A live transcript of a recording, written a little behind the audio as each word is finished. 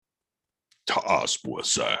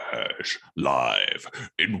Tantalizing live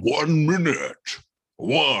in 1 minute.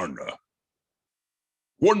 One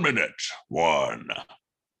minute.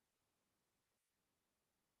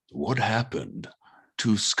 What happened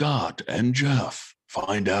to Scott and Jeff?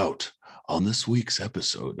 Find out on this week's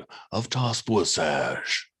episode of Tantalizing.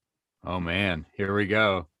 Oh man, here we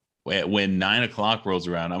go. When 9 o'clock rolls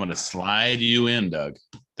around, I'm going to slide you in, Doug.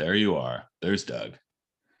 There you are. There's Doug.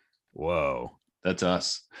 Whoa. That's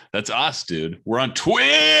us. That's us, dude. We're on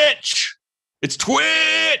Twitch. It's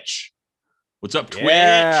Twitch. What's up, Twitch?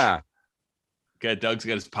 Yeah. Okay, Doug's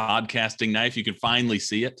got his podcasting knife. You can finally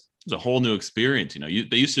see it. It's a whole new experience. You know,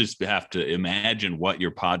 they used to just have to imagine what your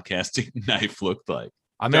podcasting knife looked like.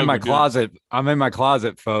 I'm in my closet. I'm in my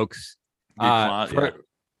closet, folks. For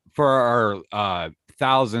our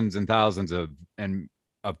thousands and thousands of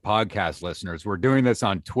podcast listeners, we're doing this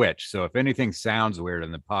on Twitch. So if anything sounds weird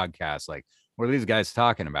in the podcast, like, what are these guys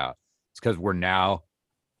talking about? It's because we're now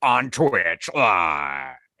on Twitch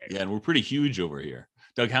live. Yeah, and we're pretty huge over here.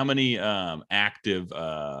 Doug, how many active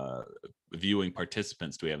viewing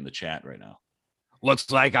participants do we have in the chat right now?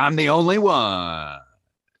 Looks like I'm the only one. Are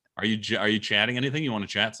you chatting anything? You want to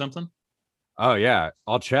chat something? Oh yeah,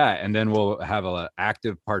 I'll chat, and then we'll have an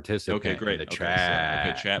active participant. Okay, great. In the chat.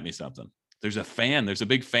 Okay, chat me something. There's a fan. There's a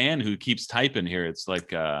big fan who keeps typing here. It's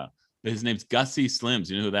like his name's Gussie Slims.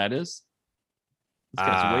 You know who that is? This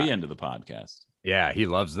guy's way into the podcast. Yeah, he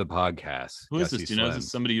loves the podcast. Who is this? Do you know? Is this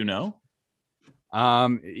somebody you know?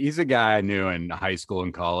 He's a guy I knew in high school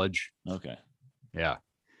and college. Okay. Yeah.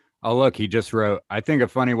 Oh, look, he just wrote, I think a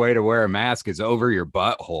funny way to wear a mask is over your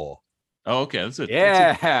butthole. Oh, okay. That's a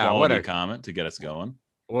what a comment to get us going.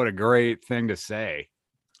 What a great thing to say.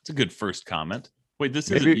 It's a good first comment. Wait, this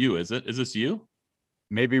isn't you, is it? Is this you?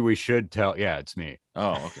 Maybe we should tell. Yeah, it's me.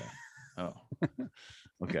 Oh, okay. Oh,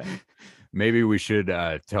 okay. Maybe we should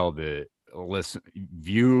tell the we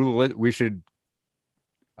should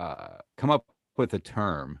come up with a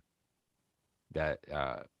term that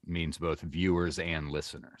means both viewers and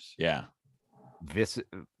listeners. Yeah.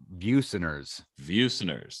 Viewsiners.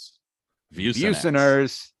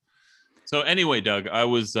 So anyway, Doug, I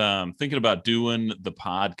was thinking about doing the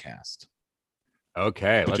podcast.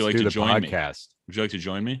 Okay, let's do the podcast. Would you like to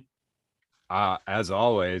join me? As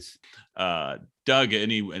always. Doug,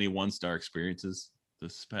 any 1-star experiences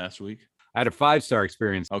this past week? I had a 5-star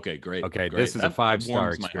experience. Okay, great. Okay, this is a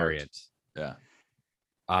 5-star experience. Yeah.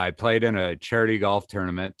 I played in a charity golf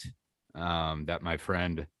tournament that my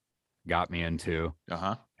friend got me into.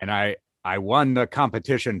 Uh-huh. And I won the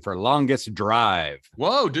competition for longest drive.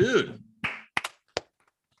 Whoa, dude.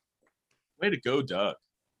 Way to go, Doug.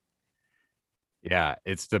 Yeah,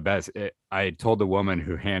 it's the best. I told the woman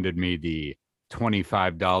who handed me the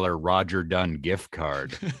 $25 Roger Dunn gift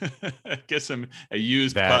card. Get some a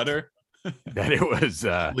used putter. That it was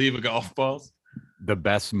leave a golf balls. The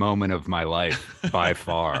best moment of my life by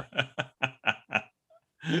far.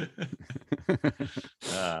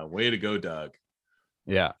 Way to go, Doug.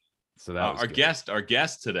 Yeah. So that was our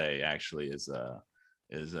guest today actually is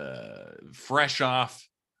fresh off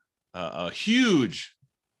a huge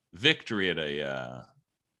victory at a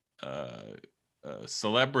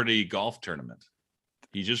celebrity golf tournament.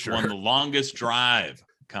 He just won the longest drive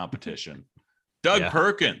competition. Doug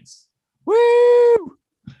Perkins. Woo!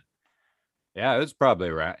 Yeah, it was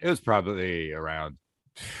probably around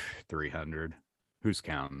 300. Who's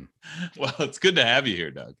counting? Well, it's good to have you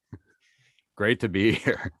here, Doug. Great to be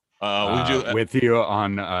here. With you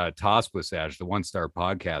on Tantalizing, the 1-star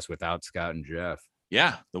podcast without Scott and Jeff.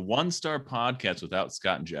 Yeah, the 1-star podcast without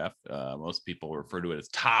Scott and Jeff. Most people refer to it as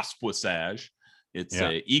Tantalizing. It's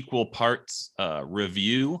a equal parts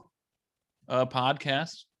review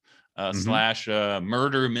podcast slash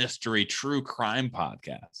murder mystery true crime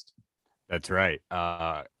podcast. That's right.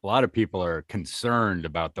 A lot of people are concerned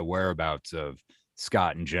about the whereabouts of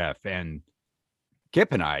Scott and Jeff, and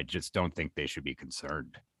Kip and I just don't think they should be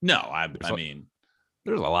concerned. No, I mean,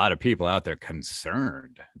 there's a lot of people out there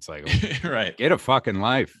concerned. It's like, right, get a fucking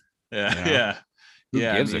life. Yeah, you know? Who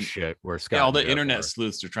gives a shit where Scott? All the internet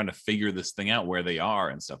sleuths are trying to figure this thing out, where they are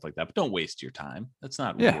and stuff like that. But don't waste your time. That's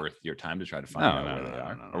not worth your time to try to find out where they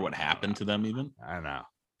are or what happened to them. Even I know.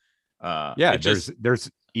 There's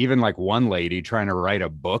even like one lady trying to write a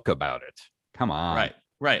book about it. Come on.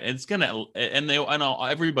 Right. It's gonna, and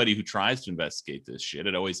everybody who tries to investigate this shit,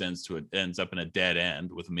 it always ends up in a dead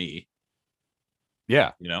end with me.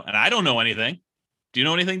 Yeah. You know, and I don't know anything. Do you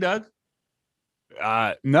know anything, Doug?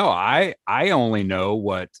 No, I only know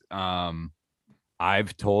what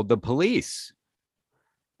I've told the police,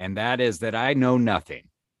 and that is that I know nothing.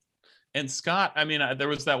 And Scott, I mean, there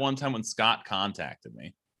was that one time when Scott contacted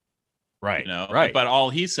me. Right. You know, Right. but all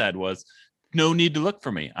he said was, no need to look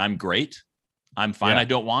for me. I'm great. I'm fine. Yeah. I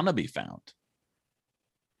don't want to be found.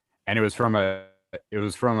 And it was from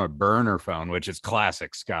a burner phone, which is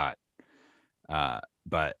classic Scott.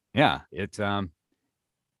 But yeah, it So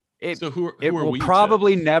who it are will we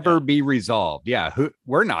probably to, never be resolved. Yeah,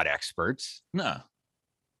 we're not experts no,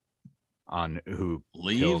 on who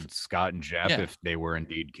leave? killed Scott and Jeff Yeah. if they were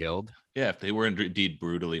indeed killed. Yeah, if they were indeed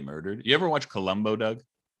brutally murdered. You ever watch Columbo, Doug?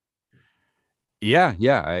 Yeah,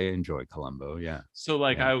 I enjoy Columbo. Yeah. So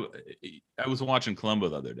like Yeah. I was watching Columbo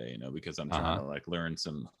the other day, you know, because I'm trying to like learn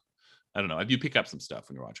some, I don't know, you pick up some stuff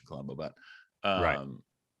when you're watching Columbo, but Right.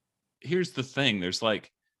 here's the thing. There's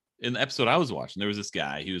like in the episode I was watching, there was this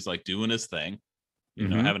guy, he was like doing his thing, you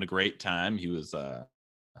know, having a great time. He was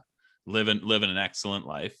living an excellent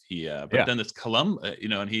life. But then this Columbo, you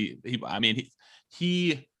know, and he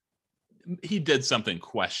did something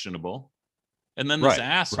questionable. And then this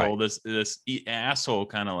asshole, this asshole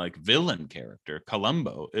kind of like villain character,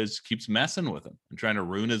 Columbo, keeps messing with him and trying to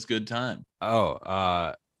ruin his good time.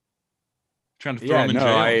 Oh, trying to throw him in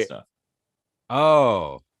jail and stuff.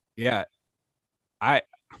 Oh, yeah. I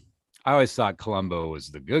always thought Columbo was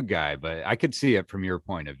the good guy, but I could see it from your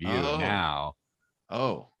point of view now.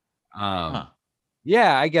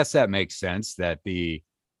 Yeah, I guess that makes sense that the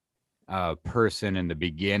person in the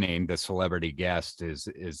beginning, the celebrity guest, is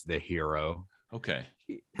the hero. Okay.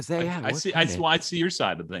 I see your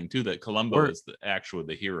side of the thing too, that Columbo is the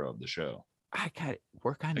hero of the show.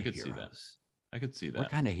 We're kind of heroes. See that. I could see that. We're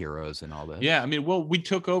kind of heroes in all this. Yeah, I mean, well, we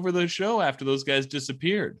took over the show after those guys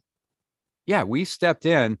disappeared. Yeah, we stepped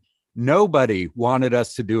in. Nobody wanted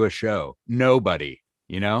us to do a show. Nobody,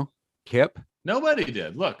 you know, Kip? Nobody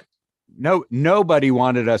did. Look. Nobody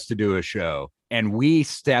wanted us to do a show, and we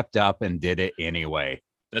stepped up and did it anyway.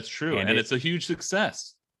 That's true. And it's a huge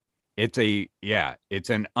success. It's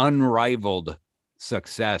an unrivaled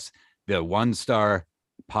success. The 1-star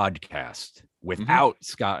podcast without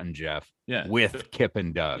Scott and Jeff, with Kip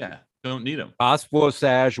and Doug. Yeah, don't need them.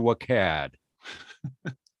 Osposage Wakad.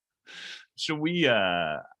 Should we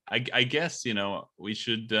I guess, you know, we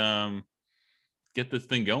should get this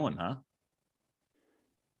thing going, huh?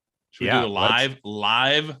 Should we do a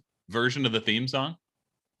live version of the theme song?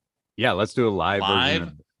 Yeah, let's do a live version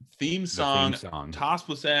of theme song.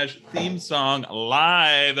 Osposage theme song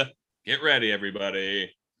live. Get ready,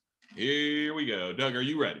 everybody. Here we go. Doug, are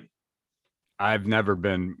you ready? I've never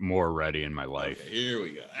been more ready in my life. Okay, here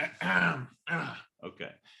we go.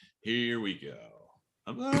 Okay, here we go.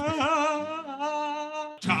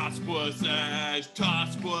 Osposage,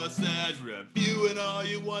 reviewing all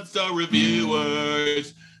you 1-star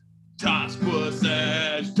reviewers.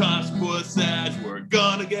 Osposage, we're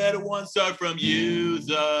gonna get a 1-star from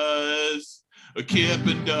users. Kip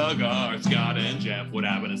and Doug are Scott and Jeff. What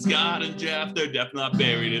happened to Scott and Jeff? They're definitely not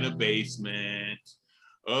buried in a basement.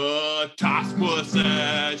 Osposage,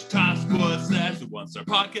 the 1-star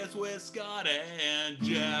podcast with Scott and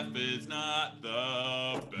Jeff is not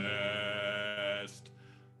the best.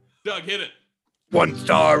 Doug, hit it.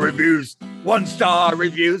 1-star reviews. 1-star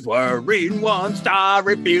reviews. We're reading 1-star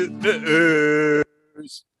reviews.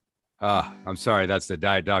 I'm sorry. That's the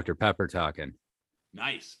Diet Dr. Pepper talking.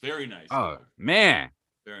 Nice. Very nice. Oh, man.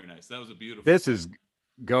 Very nice. That was a beautiful. This is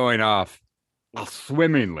going off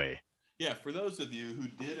swimmingly. Yeah, for those of you who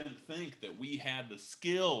didn't think that we had the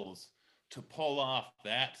skills to pull off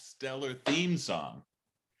that stellar theme song,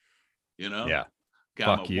 you know? Yeah.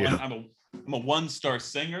 Fuck you. I'm a 1-star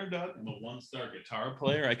singer, Doug. I'm a 1-star guitar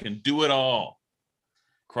player. I can do it all.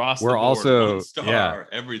 We're the board, also 1-star,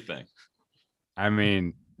 everything. I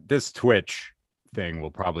mean, this Twitch thing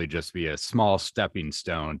will probably just be a small stepping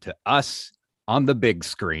stone to us on the big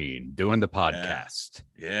screen doing the podcast.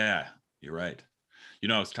 Yeah, you're right. You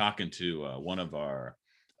know, I was talking to one of our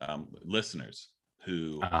listeners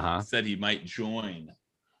who said he might join.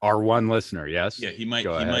 Our one listener, yes. Yeah, he might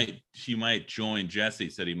join. Jesse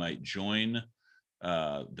said he might join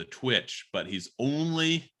the Twitch, but he's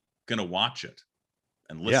only gonna watch it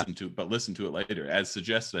and listen to it later, as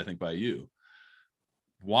suggested, I think, by you.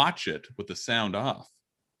 Watch it with the sound off.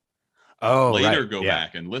 Oh, later go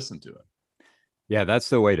back and listen to it. Yeah, that's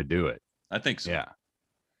the way to do it. I think so. Yeah.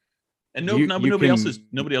 And nobody else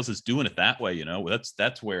is doing it that way, you know.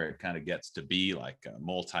 That's where it kind of gets to be like a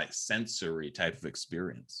multi-sensory type of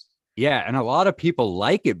experience. Yeah, and a lot of people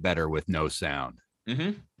like it better with no sound.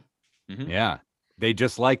 Yeah, they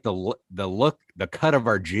just like the look, the cut of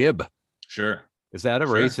our jib. Sure. Is that a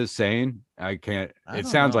racist saying? I can't. It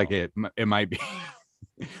sounds like it might be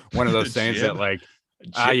one of those sayings that like,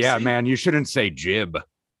 yeah, man, you shouldn't say jib.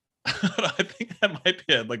 I think that might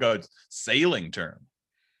be like a sailing term.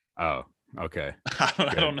 Oh, okay.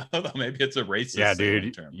 I don't know though. Maybe it's a racist Yeah, sailing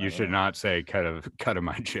dude, term. you should not say cut of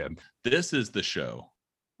my jib. This is the show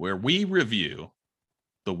where we review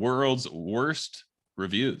the world's worst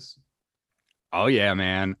reviews. Oh yeah,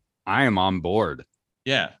 man. I am on board.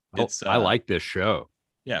 Yeah, it's I like this show.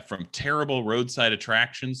 Yeah, from terrible roadside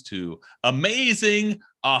attractions to amazing,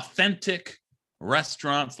 authentic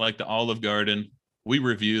restaurants like the Olive Garden. We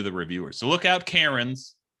review the reviewers. So look out,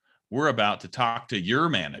 Karens. We're about to talk to your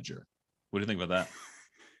manager. What do you think about that?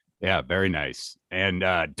 Yeah, very nice. And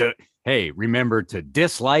hey, remember to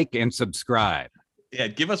dislike and subscribe. Yeah,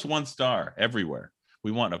 give us 1 star everywhere.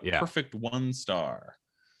 We want a perfect 1 star.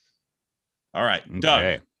 All right,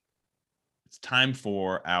 Doug. It's time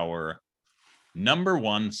for our number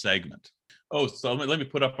 1 segment. Oh, so let me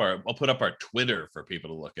put up I'll put up our Twitter for people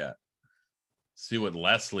to look at. See what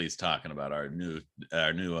Leslie's talking about, our new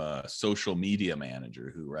social media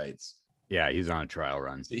manager who writes. Yeah, he's on a trial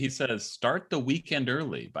run. He says, start the weekend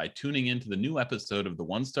early by tuning into the new episode of the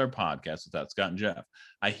One Star Podcast without Scott and Jeff.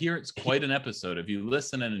 I hear it's quite an episode. If you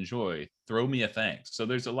listen and enjoy, throw me a thanks. So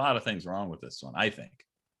there's a lot of things wrong with this one, I think.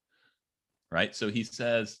 Right? So he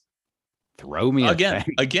says, throw me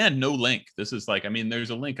again, no link. This is like, I mean,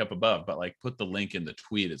 there's a link up above, but like put the link in the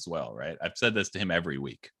tweet as well, right? I've said this to him every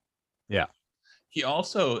week. Yeah. He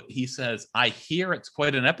says, I hear it's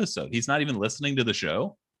quite an episode. He's not even listening to the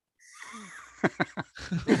show.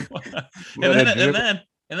 and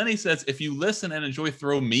then he says, if you listen and enjoy,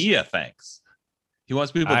 throw me a thanks. He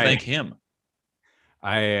wants people to thank him.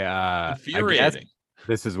 Infuriating.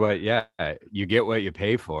 This is what, you get what you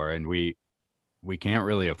pay for, and we can't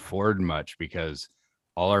really afford much because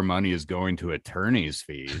all our money is going to attorney's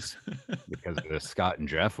fees because of the Scott and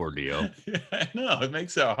Jeff ordeal. Yeah, I know. It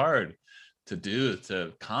makes it hard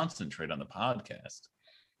to concentrate on the podcast.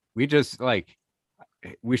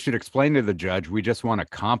 We should explain to the judge, we just want a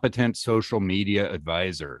competent social media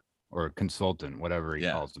advisor or consultant, whatever he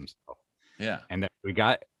calls himself. Yeah. And that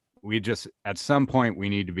we just, at some point, we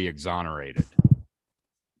need to be exonerated.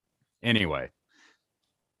 Anyway.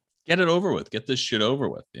 Get it over with. Get this shit over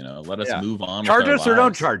with. Let us move on. Charge us or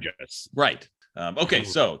don't charge us. Right. Okay.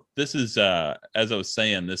 So this is, as I was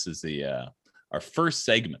saying, this is our first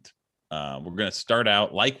segment. We're going to start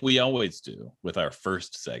out like we always do with our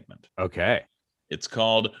first segment. Okay. It's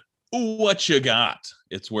called What You Got.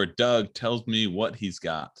 It's where Doug tells me what he's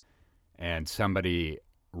got. And somebody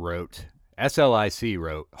wrote, SLIC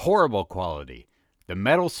wrote, horrible quality. The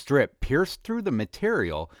metal strip pierced through the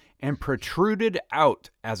material and protruded out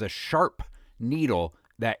as a sharp needle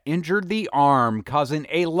that injured the arm, causing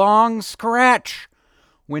a long scratch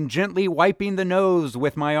when gently wiping the nose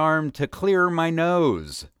with my arm to clear my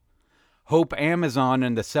nose. Hope Amazon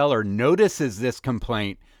and the seller notices this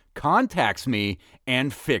complaint, contacts me,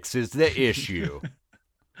 and fixes the issue.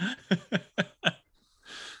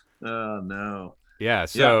 Oh, no. Yeah,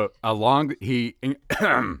 so he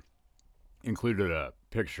included a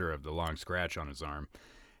picture of the long scratch on his arm.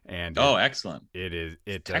 And excellent.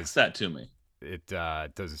 Text that to me. It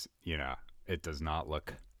does, it does not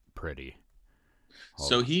look pretty.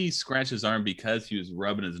 He scratched his arm because he was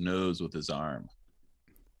rubbing his nose with his arm.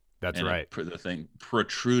 That's right. The thing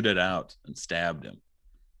protruded out and stabbed him.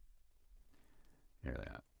 He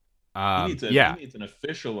needs an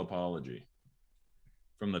official apology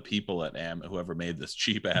from the people at whoever made this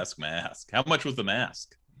cheap ass mask. How much was the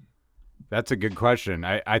mask? That's a good question.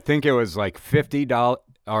 I think it was like $50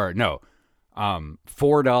 or no,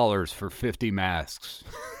 $4 for 50 masks,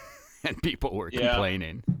 and people were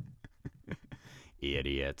complaining.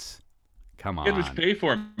 Idiots! Come on. Get what you pay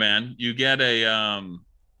for, man. You get a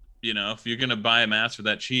if you're gonna buy a mask for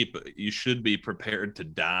that cheap, you should be prepared to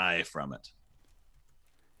die from it.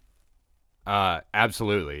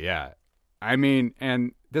 Absolutely, yeah. I mean,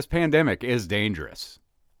 and this pandemic is dangerous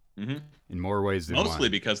in more ways than mostly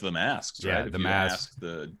one. Because of the masks, right? Yeah, if the you masks. ask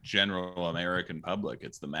the general American public,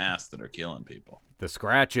 it's the masks that are killing people. The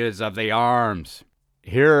scratches of the arms.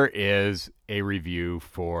 Here is a review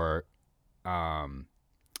for on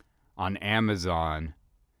Amazon.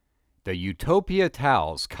 The Utopia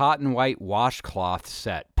Towels Cotton White Washcloth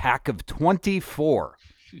Set, pack of 24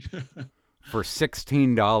 for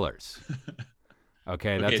 $16.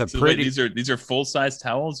 Okay, that's a pretty. These are full size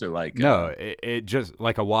towels, or like no, it just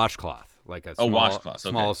like a washcloth, like a washcloth,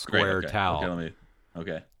 small square towel.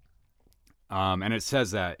 Okay. And it says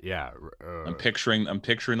that I'm picturing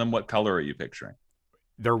them. What color are you picturing?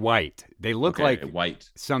 They're white. They look like white,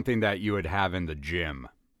 something that you would have in the gym.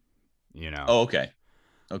 Oh, okay.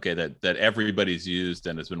 Okay, that everybody's used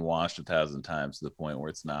and has been washed 1,000 times to the point where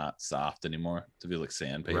it's not soft anymore to be like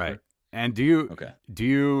sandpaper. Right. And do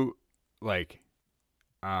you like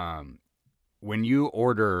when you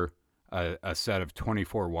order a set of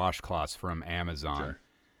 24 washcloths from Amazon,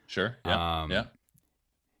 Sure. Yeah. Yeah.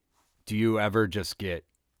 do you ever just get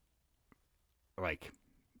like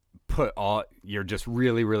you're just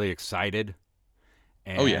really, really excited?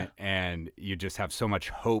 And you just have so much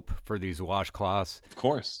hope for these washcloths. Of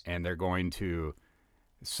course. And they're going to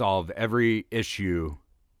solve every issue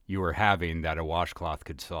you were having that a washcloth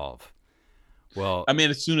could solve. Well, I mean,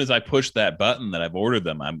 as soon as I push that button that I've ordered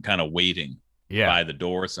them, I'm kind of waiting by the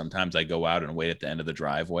door. Sometimes I go out and wait at the end of the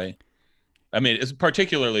driveway. I mean, it's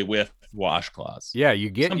particularly with washcloths. Yeah, you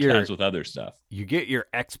get sometimes with other stuff. You get your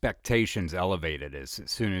expectations elevated as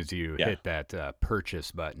soon as you hit that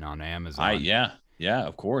purchase button on Amazon. Yeah,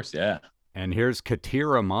 of course, yeah. And here's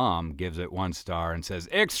Katira Mom gives it 1 star and says,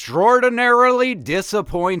 extraordinarily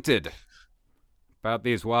disappointed about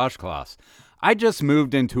these washcloths. I just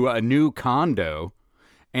moved into a new condo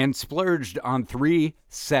and splurged on 3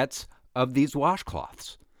 sets of these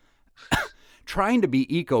washcloths. Trying to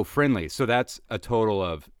be eco-friendly. So that's a total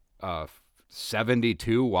of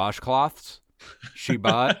 72 washcloths she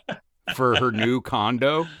bought for her new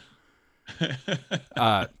condo.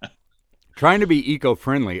 Trying to be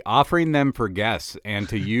eco-friendly, offering them for guests and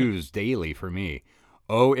to use daily for me.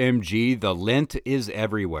 OMG, the lint is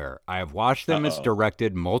everywhere. I have washed them as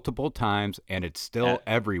directed multiple times, and it's still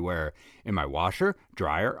everywhere. In my washer,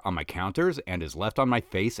 dryer, on my counters, and is left on my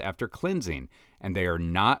face after cleansing. And they are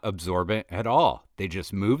not absorbent at all. They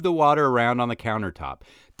just move the water around on the countertop.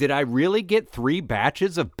 Did I really get 3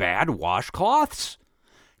 batches of bad washcloths?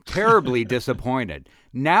 Terribly disappointed.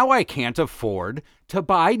 Now I can't afford to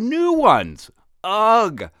buy new ones.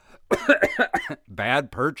 Ugh.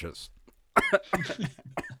 Bad purchase.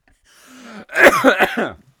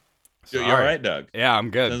 You're all right, Doug. Yeah, I'm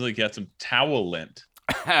good. Sounds like you got some towel lint.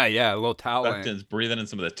 Yeah, a little towel lint. Breathing in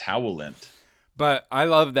some of the towel lint. But I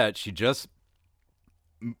love that she just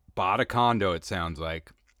bought a condo, it sounds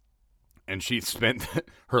like, and she spent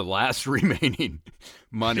her last remaining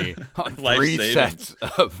money on 3 sets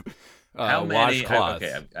of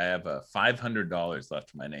washcloths. I have $500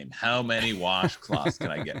 left in my name. How many washcloths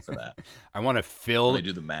can I get for that? I want to fill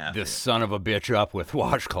do the math this son of a bitch up with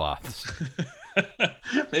washcloths.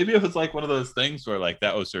 Maybe it was like one of those things where like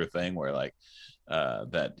that was her thing where like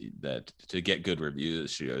that to get good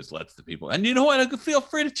reviews, she always lets the people, and you know what, feel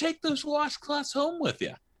free to take those washcloths home with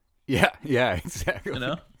you. Yeah, exactly. You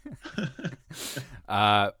know?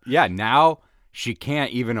 Now she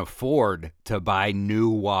can't even afford to buy new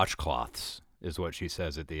washcloths, is what she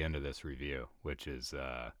says at the end of this review, which is,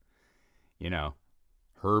 her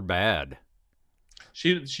bad.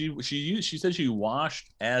 She said she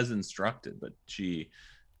washed as instructed, but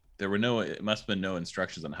it must have been no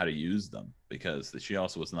instructions on how to use them because she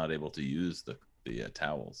also was not able to use the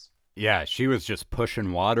towels. Yeah, she was just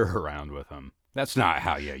pushing water around with them. That's not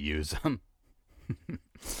how you use them.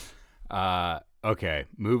 Okay,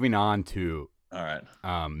 moving on to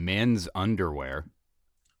men's underwear.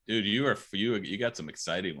 Dude, you got some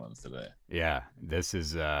exciting ones today. Yeah, this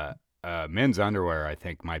is men's underwear. I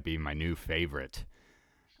think might be my new favorite,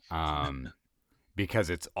 because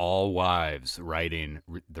it's all wives writing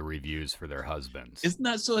the reviews for their husbands. Isn't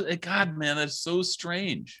that so? God, man, that's so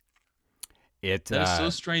strange. That is so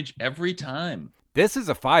strange every time. This is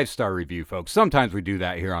a 5-star review, folks. Sometimes we do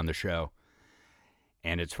that here on the show.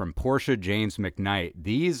 And it's from Portia James McKnight.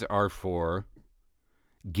 These are for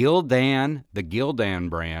Gildan, the Gildan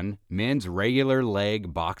brand, men's regular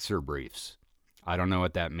leg boxer briefs. I don't know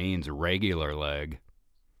what that means, regular leg.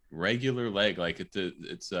 Regular leg, like it's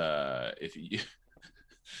if you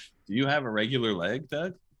do you have a regular leg,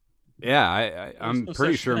 Doug? Yeah, I'm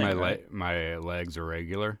pretty sure my legs are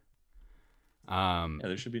regular.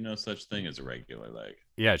 There should be no such thing as a regular leg.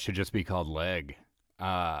 Yeah, it should just be called leg.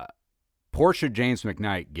 Portia James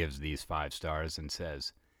McKnight gives these 5 stars and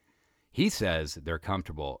says, he says they're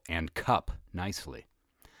comfortable and cup nicely.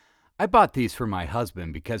 I bought these for my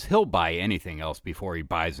husband because he'll buy anything else before he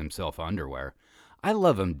buys himself underwear. I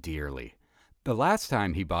love him dearly. The last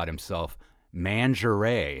time he bought himself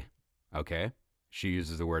lingerie, okay? She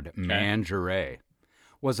uses the word lingerie.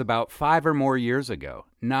 Was about 5 or more years ago.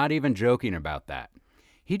 Not even joking about that.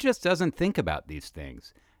 He just doesn't think about these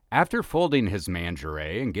things. After folding his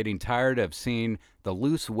lingerie and getting tired of seeing the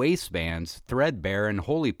loose waistbands threadbare in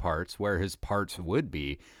holy parts where his parts would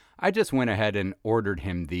be, I just went ahead and ordered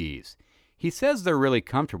him these. He says they're really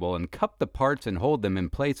comfortable and cup the parts and hold them in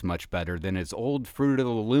place much better than his old Fruit of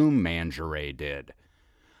the Loom lingerie did.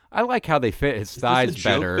 I like how they fit his thighs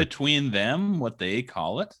better. Joke between them, what they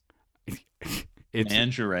call it? It's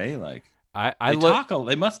lingerie, like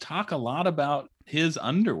they must talk a lot about his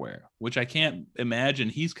underwear, which I can't imagine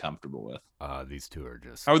he's comfortable with. These two are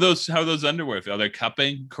just. How are those underwear? Are they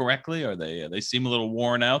cupping correctly? Are they seem a little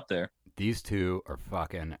worn out there? These two are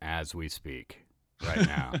fucking as we speak right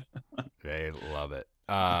now. They love it.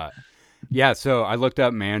 Yeah, so I looked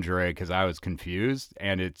up mangeray because I was confused,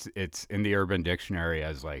 and it's in the Urban Dictionary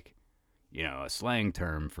as like, a slang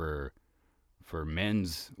term for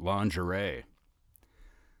men's lingerie.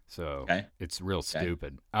 So it's real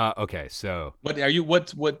stupid. Okay, so what are you?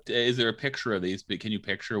 What is there a picture of these? Can you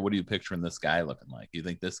picture? What are you picturing this guy looking like? You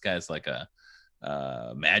think this guy's like a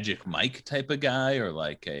Magic Mike type of guy, or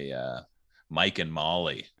like a Mike and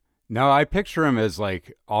Molly? No, I picture him as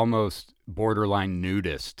like almost borderline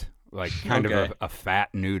nudist, like kind of a fat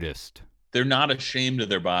nudist. They're not ashamed of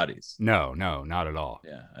their bodies. No, not at all.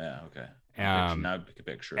 Yeah, okay. Now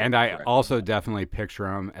picture. And I also definitely picture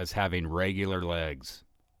him as having regular legs.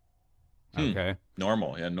 Okay.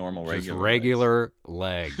 Normal, yeah, normal, just regular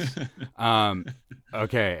legs.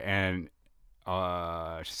 Okay, and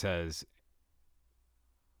she says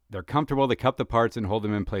they're comfortable. They cup the parts and hold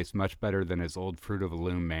them in place much better than his old Fruit of the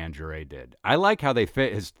Loom mangeray did. I like how they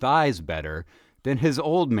fit his thighs better than his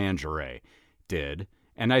old mangeray did,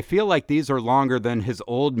 and I feel like these are longer than his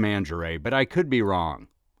old mangeray, but I could be wrong.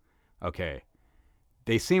 Okay,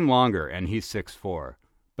 they seem longer, and he's 6'4",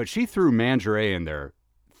 but she threw mangeray in there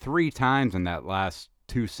 3 times in that last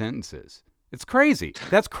 2 sentences. It's crazy.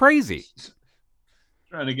 That's crazy.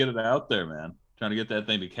 Trying to get it out there, man. Trying to get that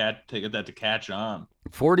thing to catch on.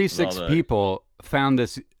 46 people found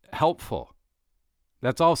this helpful.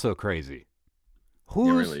 That's also crazy.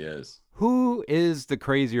 It really is. Who is the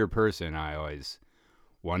crazier person, I always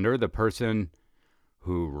wonder? The person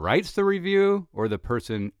who writes the review or the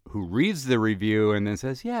person who reads the review and then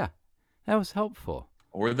says, yeah, that was helpful?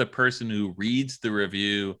 Or the person who reads the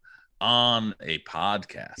review on a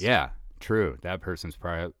podcast. Yeah, true. That person's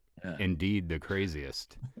probably indeed the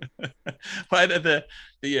craziest. But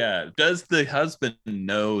does the husband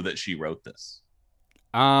know that she wrote this?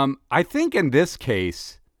 I think in this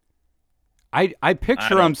case, I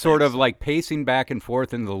picture him sort of like pacing back and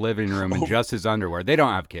forth in the living room in just his underwear. They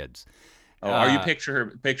don't have kids. Oh, are you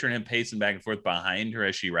picturing him pacing back and forth behind her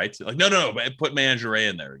as she writes it? Like, no, put mangeray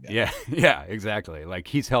in there again. Yeah, exactly. Like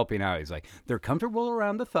he's helping out. He's like, they're comfortable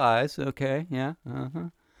around the thighs. Okay, yeah,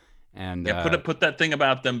 and put that thing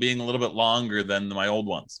about them being a little bit longer than my old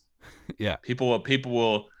ones. Yeah, people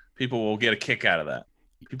will get a kick out of that.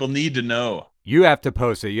 People need to know. You have to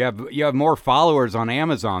post it. You have more followers on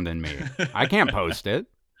Amazon than me. I can't post it.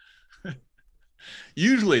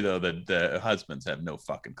 Usually, though, the husbands have no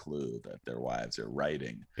fucking clue that their wives are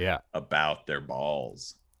writing about their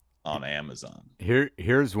balls on Amazon.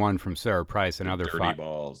 Here's one from Sarah Price,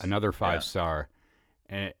 another 5 star,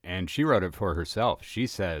 and she wrote it for herself. She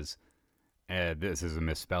says, this is a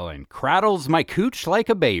misspelling, cradles my cooch like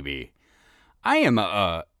a baby. I am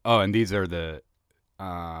and these are the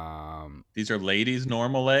these are ladies'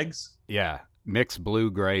 normal legs? Yeah, mixed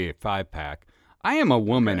blue-gray 5-pack. I am a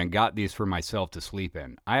woman and got these for myself to sleep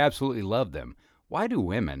in. I absolutely love them. Why do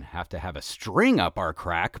women have to have a string up our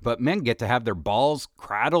crack, but men get to have their balls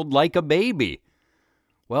cradled like a baby?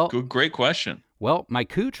 Well, great question. Well, my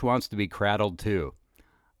cooch wants to be cradled too.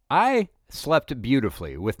 I slept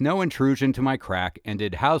beautifully with no intrusion to my crack and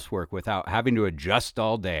did housework without having to adjust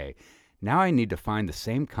all day. Now I need to find the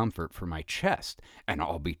same comfort for my chest, and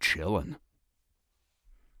I'll be chillin'.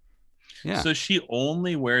 Yeah. So she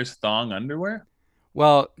only wears thong underwear?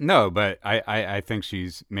 Well, no, but I think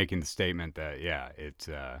she's making the statement that, it's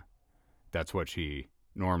that's what she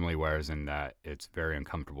normally wears and that it's very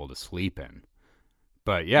uncomfortable to sleep in.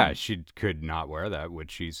 But she could not wear that,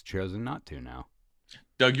 which she's chosen not to now.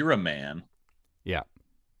 Doug, you're a man. Yeah.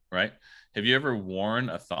 Right? Have you ever worn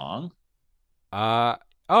a thong?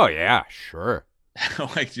 Oh yeah, sure.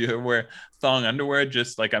 Like, do you ever wear thong underwear?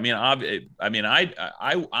 Just like, I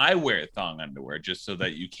wear thong underwear just so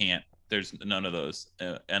that you can't. There's none of those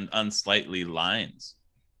and unsightly lines,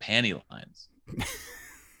 panty lines.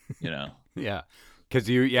 Yeah, because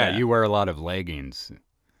you wear a lot of leggings.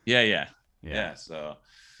 Yeah. So,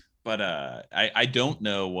 but I don't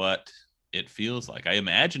know what it feels like. I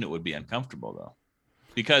imagine it would be uncomfortable though,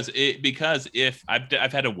 because if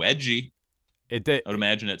I've had a wedgie. I would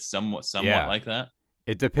imagine it's somewhat like that.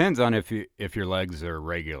 It depends on if your legs are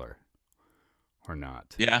regular or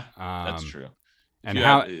not. Yeah, that's true.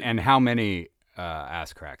 And how many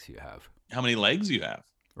ass cracks you have. How many legs you have.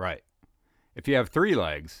 Right. If you have 3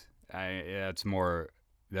 legs, that's more.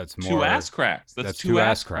 2 ass cracks. That's 2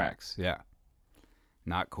 ass cracks. Yeah.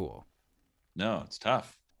 Not cool. No, it's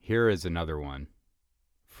tough. Here is another one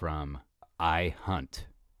from I Hunt.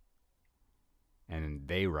 And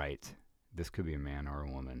they write, this could be a man or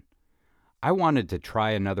a woman. I wanted to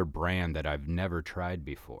try another brand that I've never tried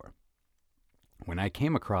before. When I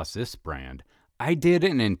came across this brand, I did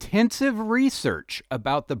an intensive research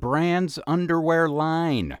about the brand's underwear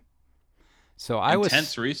line. So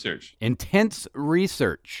Intense research. Intense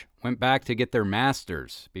research. Went back to get their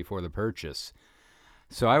masters before the purchase.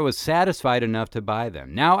 So I was satisfied enough to buy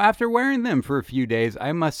them. Now, after wearing them for a few days,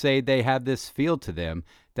 I must say they have this feel to them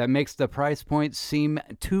that makes the price point seem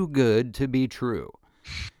too good to be true.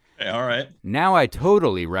 Hey, all right. Now I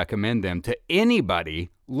totally recommend them to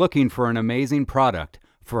anybody looking for an amazing product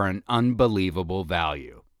for an unbelievable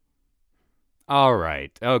value. All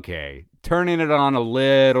right, okay. Turning it on a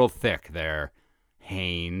little thick there.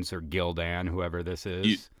 Haynes or Gildan, whoever this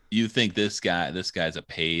is. You think this guy's a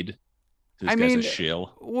paid? This guy's a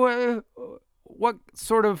shill? What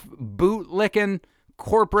sort of boot-licking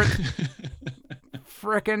corporate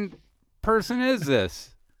frickin' person is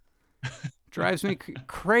this? Drives me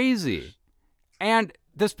crazy. And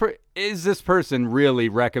is this person really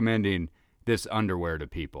recommending this underwear to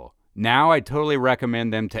people? Now I totally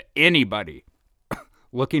recommend them to anybody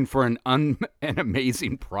looking for an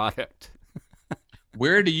amazing product.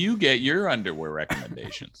 Where do you get your underwear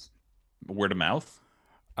recommendations? Word of mouth?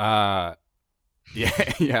 Yeah,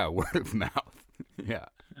 word of mouth. Yeah.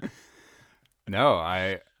 No,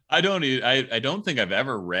 I don't think I've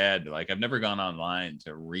ever read, like, I've never gone online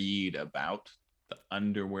to read about the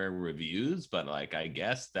underwear reviews, but like, I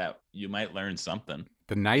guess that you might learn something.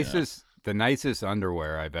 The nicest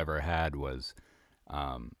underwear I've ever had was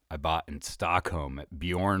I bought in Stockholm at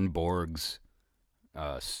Bjorn Borg's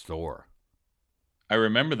store. I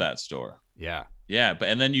remember that store. Yeah. Yeah,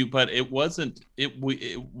 but it wasn't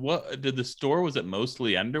what did the store, was it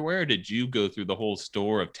mostly underwear, or did you go through the whole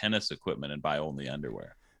store of tennis equipment and buy only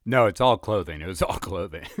underwear? No, it's all clothing. It was all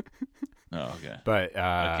clothing. Oh, okay. But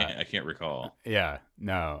I can't recall. Yeah,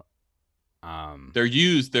 no.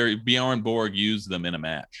 They're Bjorn Borg used them in a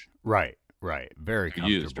match. Right. Very comfortable.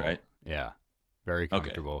 Used, right? Yeah. Very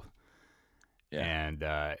comfortable. Okay. Yeah. And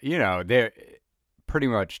they're pretty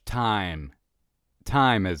much time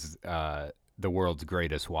is the world's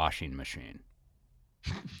greatest washing machine.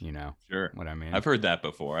 You know? Sure. What I mean? I've heard that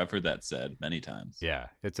before. I've heard that said many times. Yeah,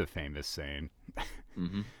 it's a famous saying.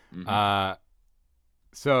 Mm-hmm. Mm-hmm.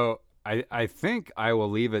 So I think I will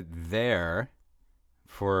leave it there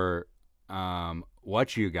for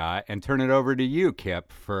what you got and turn it over to you,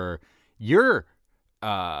 Kip, for your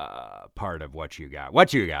part of what you got.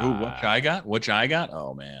 What you got? Ooh, what I got?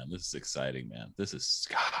 Oh man, this is exciting, man. This is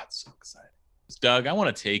so exciting. Doug, I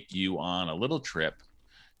want to take you on a little trip,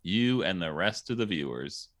 you and the rest of the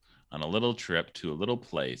viewers, on a little trip to a little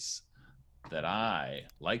place that I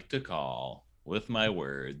like to call, with my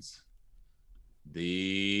words,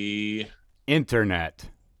 the internet.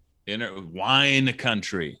 Wine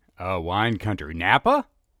country. Oh, wine country. Napa?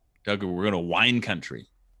 Doug, we're going to wine country.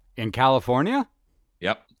 In California?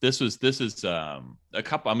 Yep. This is a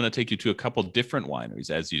couple. I'm going to take you to a couple different wineries,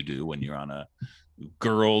 as you do when you're on a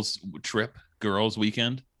girls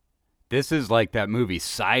weekend. This is like that movie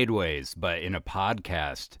Sideways, but in a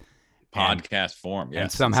podcast Form. Yes,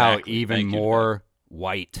 and somehow exactly. even more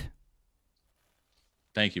white.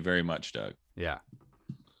 Thank you very much, Doug. Yeah.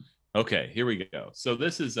 Okay, here we go. So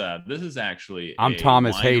this is actually I'm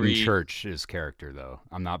Thomas Hayden Church's character, though.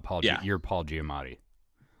 I'm not Paul. Yeah. You're Paul Giamatti,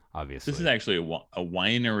 obviously. This is actually a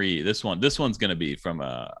winery. This one's going to be from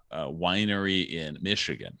a winery in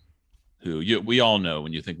Michigan. We all know,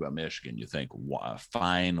 when you think about Michigan, you think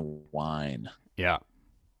fine wine. Yeah.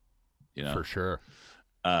 You know, for sure.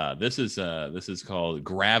 This is called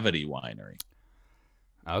Gravity Winery.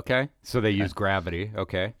 Okay, so they use gravity.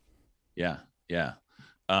 Okay. Yeah.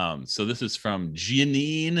 So this is from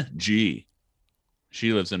Janine G.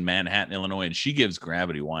 She lives in Manhattan, Illinois, and she gives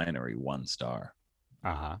Gravity Winery 1 star.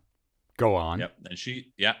 Go on. Yep.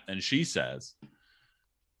 And she says,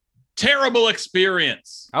 terrible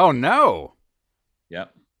experience. Oh no.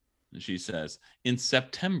 Yep. And she says, in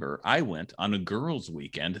September, I went on a girls'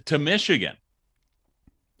 weekend to Michigan.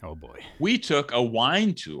 Oh boy. We took a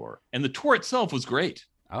wine tour, and the tour itself was great.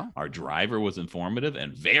 Oh. Our driver was informative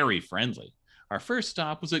and very friendly. Our first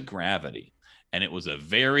stop was at Gravity, and it was a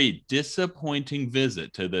very disappointing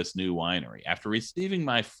visit to this new winery. After receiving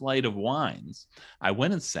my flight of wines, I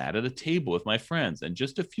went and sat at a table with my friends, and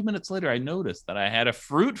just a few minutes later, I noticed that I had a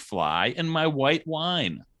fruit fly in my white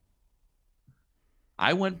wine.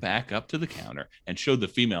 I went back up to the counter and showed the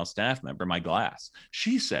female staff member my glass.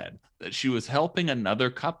 She said that she was helping another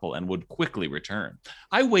couple and would quickly return.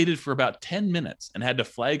 I waited for about 10 minutes and had to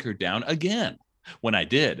flag her down again. When I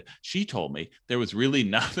did, she told me there was really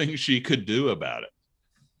nothing she could do about it.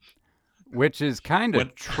 Which is kind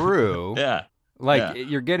of true. Yeah. Like Yeah.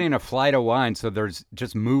 you're getting a flight of wine, so there's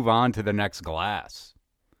just move on to the next glass.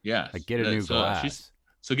 Yes. Like get a new glass.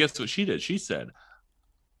 So guess what she did? She said,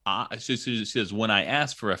 she says, when I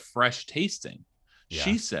asked for a fresh tasting,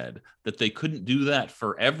 she said that they couldn't do that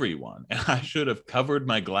for everyone, and I should have covered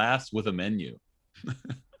my glass with a menu.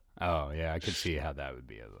 Oh yeah, I could see how that would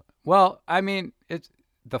be. Well, I mean, it's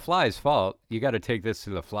the fly's fault. You got to take this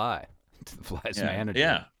to the fly, to the fly's manager.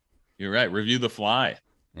 Yeah, you're right. Review the fly.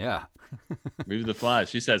 Yeah. Review the fly.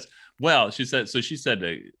 She says, well, she said,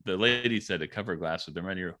 the lady said to cover glass with the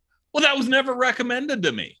menu. Well, that was never recommended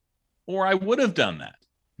to me, or I would have done that.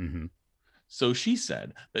 Mm-hmm. So she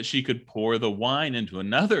said that she could pour the wine into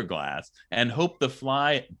another glass and hope the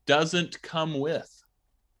fly doesn't come with.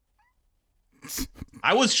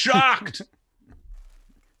 I was shocked.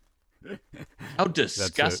 How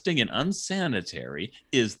disgusting and unsanitary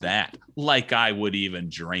is that? Like I would even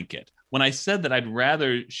drink it. When I said that I'd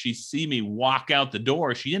rather she see me walk out the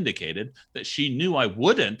door, she indicated that she knew I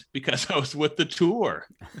wouldn't because I was with the tour.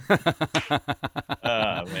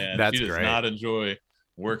 Oh, man. That's she does great. not enjoy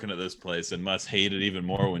working at this place and must hate it even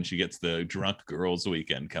more when she gets the drunk girls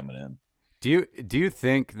weekend coming in. Do you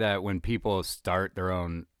think that when people start their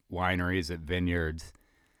own wineries at vineyards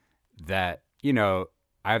that, you know,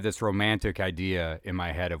 I have this romantic idea in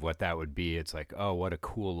my head of what that would be. It's like, oh, what a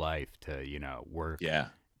cool life to, you know, work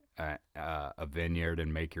a vineyard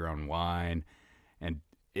and make your own wine. And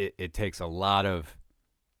it takes a lot of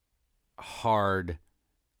hard,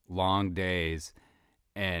 long days,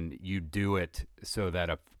 and you do it so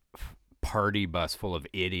that a party bus full of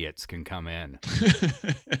idiots can come in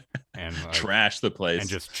and like, trash the place and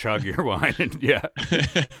just chug your wine and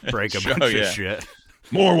break a bunch of shit.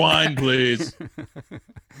 More wine, please.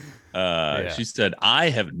 She said, I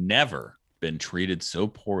have never been treated so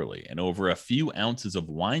poorly, and over a few ounces of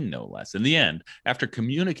wine, no less. In the end, after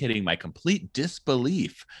communicating my complete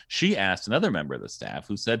disbelief, she asked another member of the staff,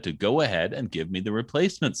 who said to go ahead and give me the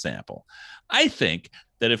replacement sample. I think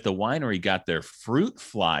that if the winery got their fruit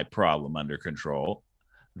fly problem under control,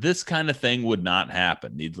 this kind of thing would not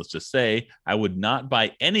happen. Needless to say, I would not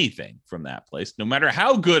buy anything from that place, no matter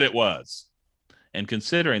how good it was. And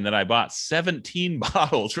considering that I bought 17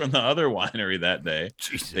 bottles from the other winery that day,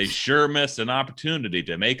 Jesus, they sure missed an opportunity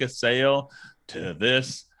to make a sale to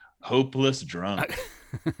this hopeless drunk.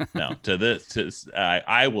 No, to this,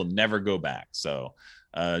 I will never go back. So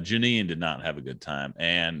Janine did not have a good time.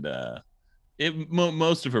 And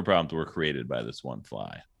most of her problems were created by this one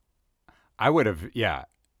fly. I would have, yeah.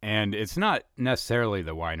 And it's not necessarily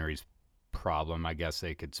the winery's problem. I guess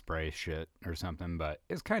they could spray shit or something, but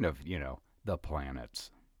it's kind of, you know, the planet's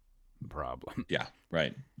problem. Yeah,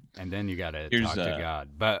 right. And then you got to talk to God.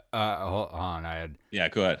 But hold on,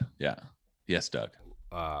 go ahead. Yeah. Yes, Doug.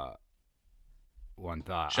 One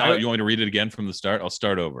thought. You want me to read it again from the start? I'll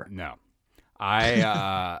start over. No.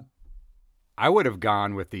 I would have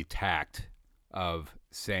gone with the tact of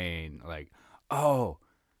saying like, "Oh,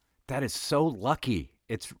 that is so lucky.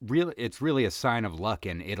 It's really a sign of luck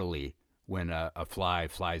in Italy when a fly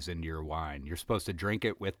flies into your wine. You're supposed to drink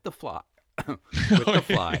it with the fly." with the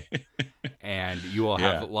fly, and you will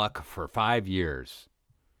have luck for 5 years.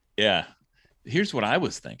 Yeah. Here's what I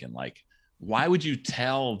was thinking. Like, why would you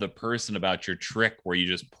tell the person about your trick where you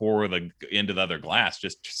just pour into the other glass?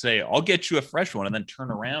 Just say, I'll get you a fresh one, and then turn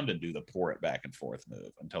around and do the pour it back and forth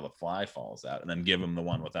move until the fly falls out, and then give them the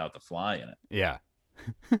one without the fly in it. Yeah.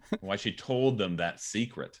 Why she told them that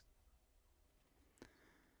secret.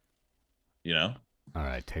 You know? All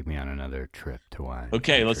right, take me on another trip to wine.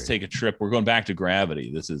 Okay, let's take a trip. We're going back to Gravity.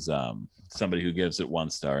 This is somebody who gives it 1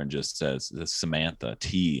 star and just says, this is Samantha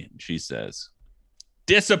T. And she says,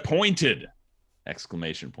 disappointed!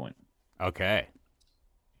 Exclamation point. Okay.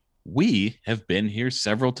 We have been here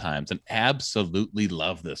several times and absolutely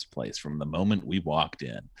love this place from the moment we walked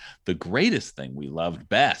in. The greatest thing we loved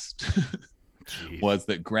best was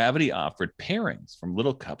that Gravity offered pairings from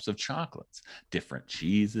little cups of chocolates, different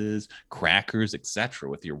cheeses, crackers, etc.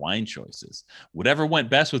 with your wine choices, whatever went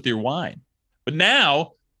best with your wine. But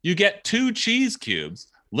now you get 2 cheese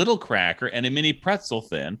cubes, little cracker, and a mini pretzel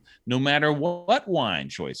thin, no matter what wine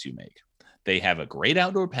choice you make. They have a great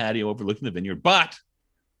outdoor patio overlooking the vineyard, but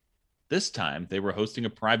this time they were hosting a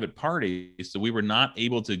private party, so we were not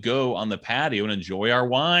able to go on the patio and enjoy our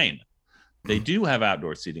wine. They do have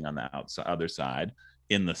outdoor seating on the other side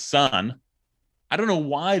in the sun. I don't know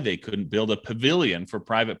why they couldn't build a pavilion for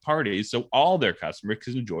private parties so all their customers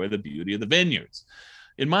could enjoy the beauty of the vineyards.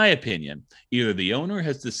 In my opinion, either the owner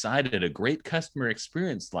has decided a great customer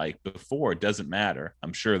experience like before doesn't matter.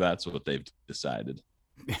 I'm sure that's what they've decided.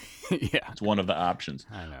 Yeah. It's one of the options.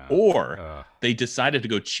 I know. Or they decided to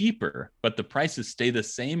go cheaper, but the prices stay the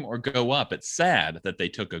same or go up. It's sad that they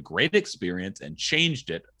took a great experience and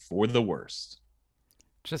changed it for the worst.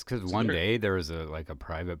 Just because one day there was a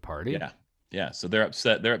private party? Yeah. Yeah. So they're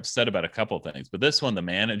upset. They're upset about a couple of things. But this one, the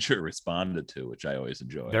manager responded to, which I always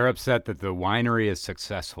enjoy. They're upset that the winery is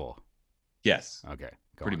successful. Yes. Okay.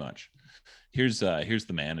 Pretty much. Here's the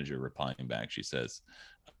manager replying back. She says,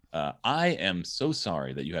 I am so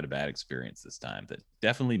sorry that you had a bad experience this time. That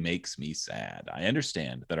definitely makes me sad. I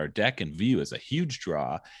understand that our deck and view is a huge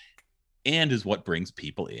draw and is what brings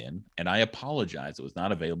people in. And I apologize it was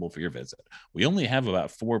not available for your visit. We only have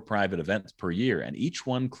about 4 private events per year, and each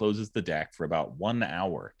one closes the deck for about 1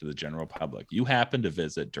 hour to the general public. You happen to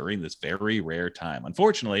visit during this very rare time.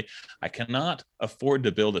 Unfortunately, I cannot afford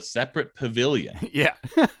to build a separate pavilion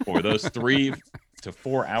for those 3 to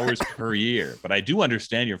 4 hours per year. But I do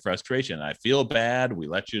understand your frustration. I feel bad. We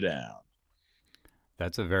let you down.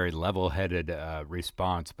 That's a very level-headed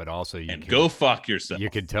response, but also go fuck yourself. You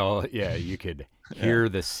could tell, you could hear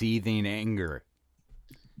the seething anger.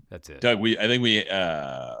 That's it. Doug, I think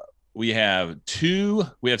we have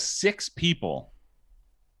 6 people,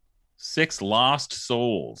 6 lost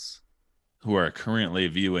souls who are currently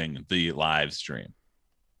viewing the live stream.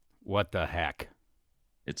 What the heck?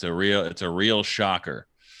 It's a real shocker.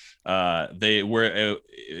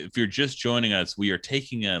 If you're just joining us, we are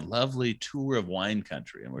taking a lovely tour of wine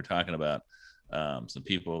country, and we're talking about some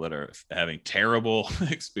people that are having terrible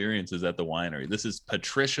experiences at the winery. This is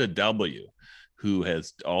Patricia W., who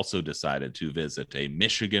has also decided to visit a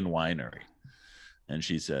Michigan winery, and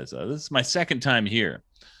she says, "This is my second time here."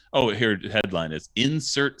 Oh, here headline is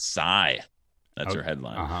 "Insert Sigh." That's her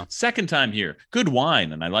headline. Uh-huh. Second time here. Good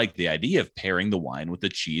wine, and I like the idea of pairing the wine with the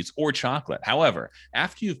cheese or chocolate. However,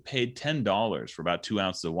 after you've paid $10 for about 2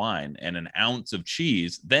 ounces of wine and an ounce of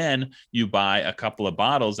cheese, then you buy a couple of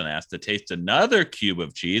bottles and ask to taste another cube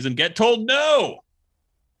of cheese and get told no.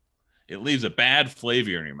 It leaves a bad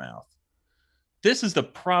flavor in your mouth. This is the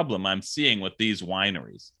problem I'm seeing with these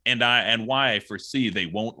wineries, and why I foresee they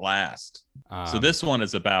won't last. So this one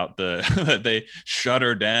is about that they shut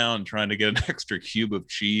her down trying to get an extra cube of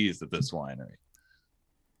cheese at this winery.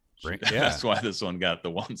 That's why this one got the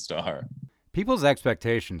 1 star. People's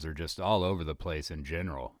expectations are just all over the place in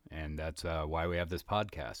general, and that's why we have this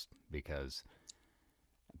podcast, because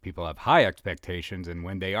people have high expectations, and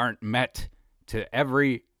when they aren't met to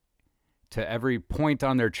every point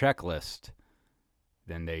on their checklist,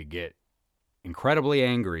 then they get incredibly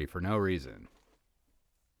angry for no reason.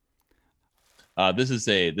 This is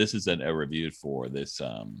a review for this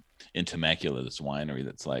in Temecula, this winery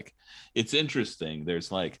that's like, it's interesting.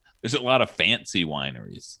 There's a lot of fancy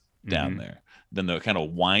wineries down there. Then the kind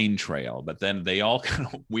of wine trail, but then they all kind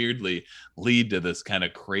of weirdly lead to this kind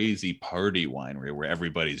of crazy party winery where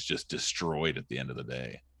everybody's just destroyed at the end of the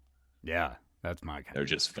day. Yeah, that's my kind. They're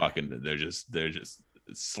just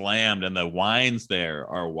slammed, and the wines there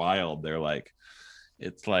are wild. They're like,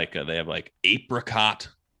 it's like they have like apricot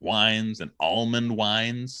wines and almond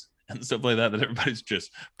wines and stuff like that everybody's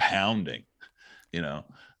just pounding,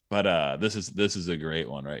 but this is a great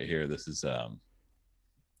one right here. This is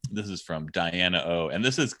from Diana O, and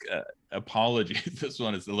this is apology. This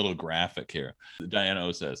one is a little graphic here. Diana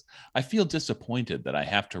O says, I feel disappointed that I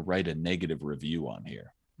have to write a negative review on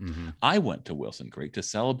here. I went to Wilson Creek to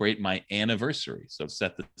celebrate my anniversary. So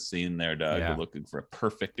set the scene there, Doug. Yeah. You're looking for a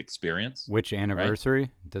perfect experience. Which anniversary?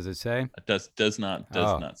 Right? Does it say? It does not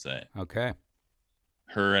say. Okay.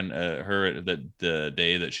 Her the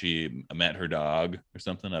day that she met her dog or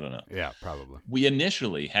something. I don't know. Yeah, probably. We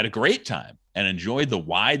initially had a great time and enjoyed the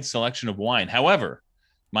wide selection of wine. However,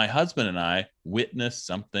 my husband and I witnessed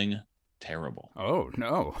something terrible. Oh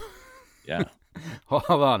no. Yeah.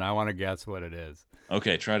 Hold on, I want to guess what it is.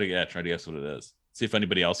 Okay, try to guess what it is. See if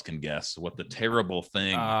anybody else can guess what the terrible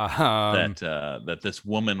thing that this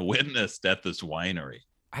woman witnessed at this winery.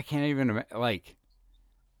 I can't even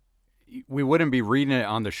we wouldn't be reading it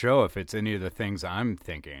on the show if it's any of the things I'm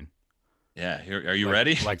thinking. Yeah, here, are you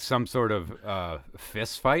ready? Like some sort of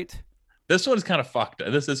fist fight? This one's kind of fucked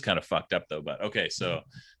up. This is kind of fucked up though, but okay, so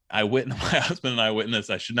my husband and I witnessed,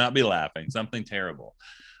 I should not be laughing, something terrible.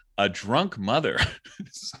 A drunk mother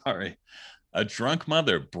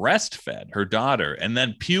breastfed her daughter and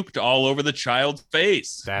then puked all over the child's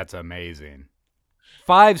face. That's amazing.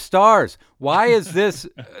 5 stars. Why is this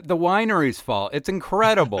the winery's fault? It's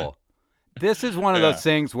incredible. This is one of those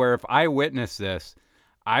things where if I witness this,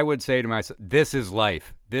 I would say to myself, this is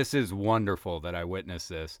life. This is wonderful that I witnessed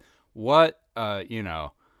this. What, what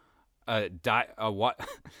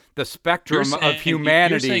the spectrum of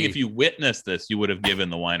humanity. You're saying if you witnessed this, you would have given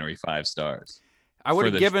the winery 5 stars. I would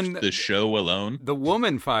have given the show alone. The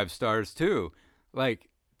woman 5 stars too. Like,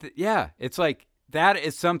 it's like that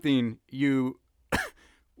is something you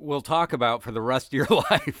will talk about for the rest of your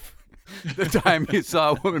life. The time you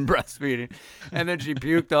saw a woman breastfeeding, and then she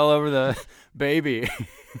puked all over the baby.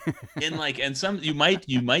 And some you might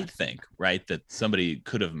think, right, that somebody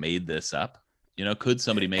could have made this up. Could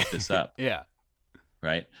somebody make this up? Yeah.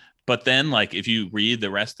 Right. But then, like, if you read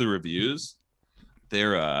the rest of the reviews,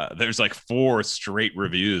 there's like 4 straight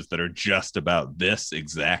reviews that are just about this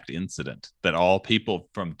exact incident, that all people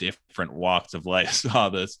from different walks of life saw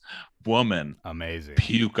this woman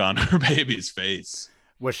puke on her baby's face.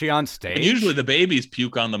 Was she on stage? And usually the babies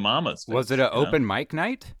puke on the mama's face. Was it an open mic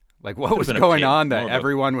night? Like, what was going on that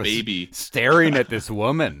everyone was staring at this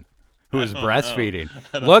woman who was breastfeeding?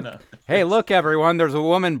 Look, everyone, there's a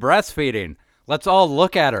woman breastfeeding. Let's all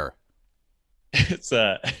look at her. It's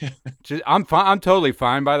I'm totally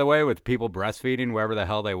fine, by the way, with people breastfeeding wherever the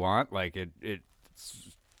hell they want. Like, it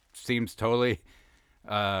seems totally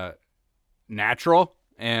natural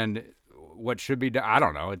and what should be done. I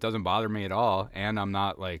don't know. It doesn't bother me at all, and I'm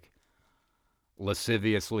not like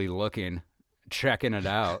lasciviously checking it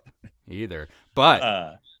out either.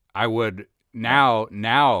 But I would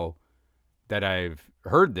now that I've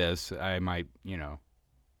heard this, I might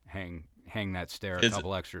hang that stare a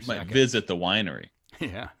couple extra seconds. Visit the winery.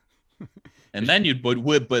 Yeah. And then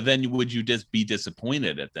would you just be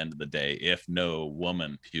disappointed at the end of the day if no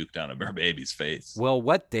woman puked on her baby's face? Well,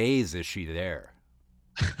 what days is she there?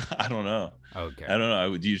 I don't know. Okay. I don't know. I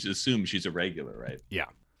would assume she's a regular, right? Yeah.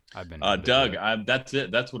 I've been Doug, that's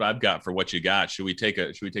it. That's what I've got for what you got. Should we take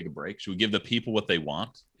a break? Should we give the people what they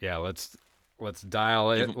want? Yeah, let's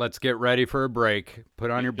dial it. Let's get ready for a break.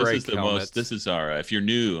 Put on your brake helmets. This is our if you're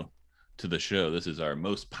new to the show, this is our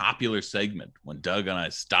most popular segment when Doug and I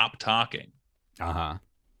stop talking.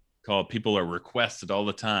 Called people are requested all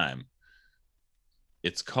the time.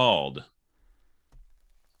 It's called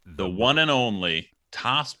the one and only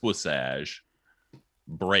Tantalizing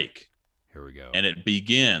break. Here we go. And it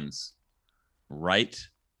begins right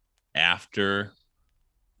after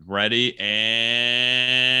ready and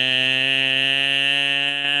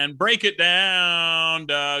break it down,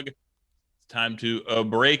 Doug. It's time to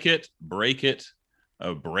break it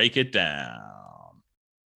down.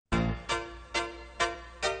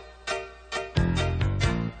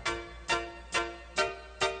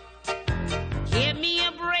 Give me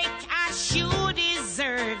a break, I sure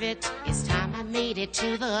deserve it. It's time I made it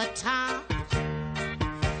to the top.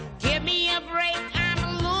 Give me a break,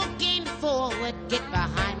 I'm looking forward. Get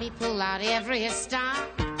behind me, pull out every stop.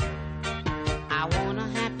 I want a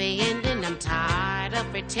happy ending, I'm tired of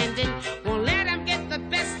pretending. Won't let them get the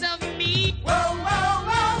best of me. Whoa, whoa,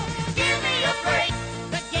 whoa, give me a break.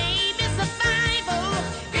 The game is survival.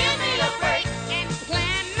 Give me a break and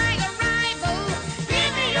plan my arrival.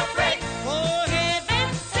 Give me a break, for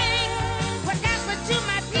heaven's sake. What happened to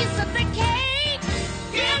my piece of the cake?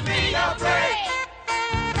 Give me a break.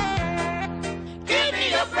 Give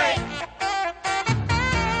me a break.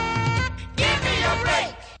 Give me a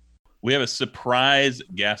break. We have a surprise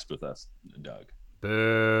guest with us, Doug.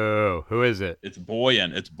 Boo. Who is it? It's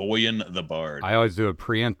Boyan. It's Boyan the Bard. I always do a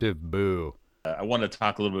preemptive boo. I want to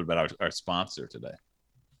talk a little bit about our sponsor today.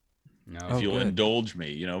 No, if you'll indulge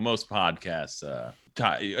me, most podcasts,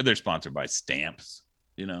 they're sponsored by stamps,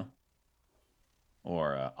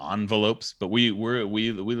 or envelopes, but we've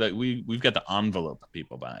got the envelope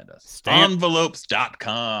people behind us.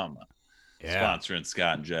 Envelopes.com. Sponsoring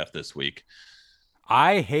Scott and Jeff this week.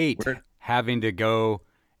 I hate having to go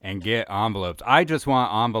and get envelopes. I just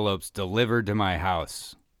want envelopes delivered to my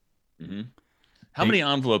house. Mm-hmm. How many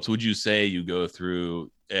envelopes would you say you go through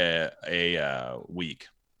a week?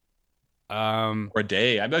 Or a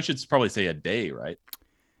day? I should probably say a day, right?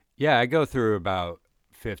 Yeah, I go through about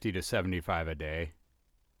 50 to 75 a day.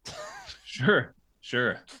 Sure.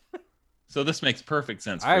 So this makes perfect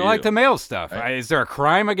sense for I you. like to mail stuff. Right? Is there a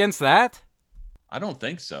crime against that? I don't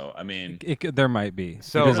think so. I mean, there might be.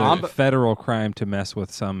 So it's a federal crime to mess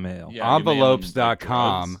with some mail. Yeah,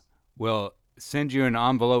 envelopes.com will send you an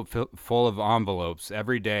envelope full of envelopes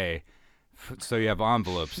every day, so you have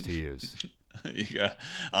envelopes to use. Yeah.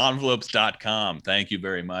 Envelopes.com. Thank you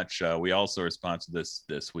very much. We also are sponsored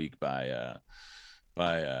this week by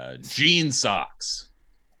Jean Socks.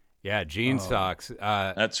 Yeah, Jean Socks.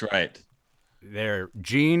 That's right. They're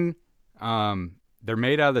jean. They're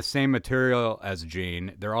made out of the same material as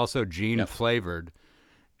jean. They're also jean flavored.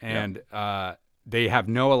 and they have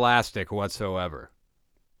no elastic whatsoever.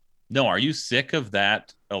 No, are you sick of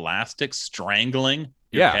that elastic strangling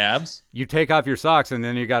your calves? You take off your socks and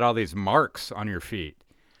then you got all these marks on your feet.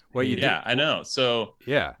 I know. So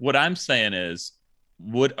what I'm saying is,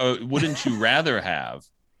 wouldn't you rather have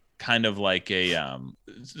kind of like a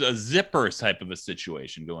zipper type of a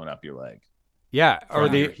situation going up your leg? Yeah, or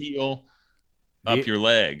your heel up your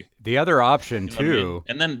leg. The other option too. I mean?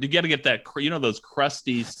 And then you got to get that, those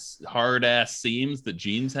crusty, hard ass seams that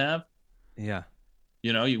jeans have. Yeah.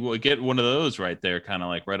 You get one of those right there, kind of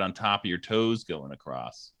like right on top of your toes going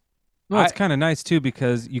across. Well, it's kind of nice too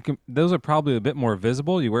because those are probably a bit more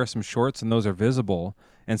visible. You wear some shorts and those are visible,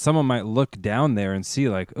 and someone might look down there and see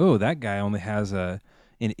like, oh, that guy only has an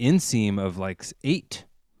inseam of like 8.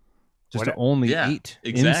 Just only 8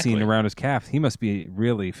 inseam around his calf. He must be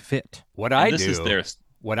really fit. What I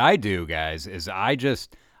do, guys, is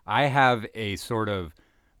I have a sort of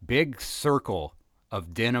big circle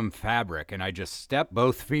of denim fabric, and I just step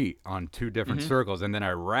both feet on 2 different circles, and then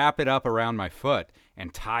I wrap it up around my foot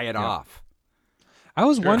and tie it off. I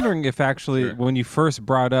was wondering if actually when you first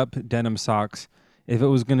brought up denim socks, if it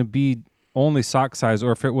was going to be only sock size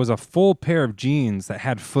or if it was a full pair of jeans that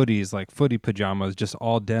had footies, like footy pajamas, just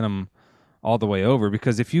all denim all the way over.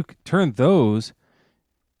 Because if you turn those,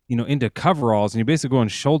 into coveralls and you're basically going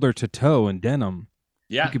shoulder to toe in denim,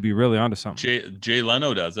 you could be really onto something. Jay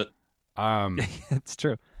Leno does it. It's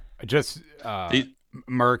true.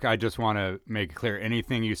 Merc, I just want to make it clear,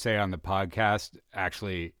 anything you say on the podcast,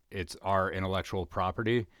 actually, it's our intellectual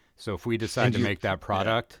property. So if we decide to make that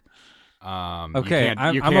product, okay,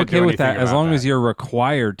 I'm okay with that as long as you're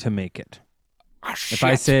required to make it. Oh, if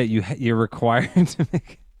I say it, you're required to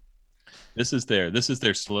make it. This is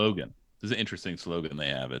their slogan. This is an interesting slogan they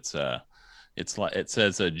have. It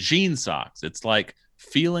says jean socks. It's like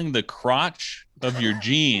feeling the crotch of your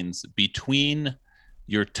jeans between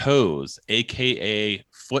your toes, aka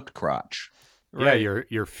foot crotch. Right. Yeah,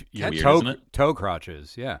 your toe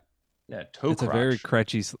crotches. Yeah. Yeah, toe It's crotch. a very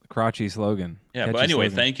crotchy slogan. Yeah, Catchy but anyway,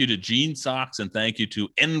 slogan. thank you to Jean Socks and thank you to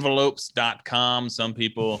envelopes.com. Some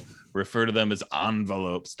people refer to them as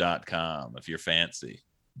envelopes.com if you're fancy.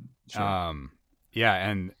 Sure. Yeah,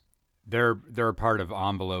 and they're a part of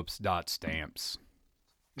envelopes.stamps.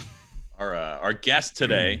 Our guest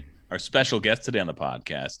today, our special guest today on the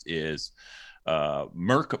podcast is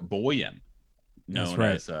Merc Boyan,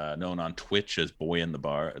 known on Twitch as Boyan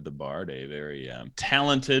the Bard, a very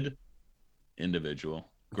talented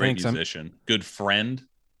individual, great musician, good friend,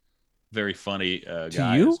 very funny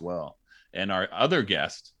guy as well. And our other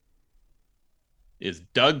guest is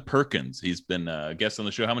Doug Perkins. He's been a guest on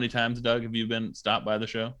the show. How many times, Doug, have you been stopped by the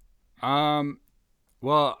show?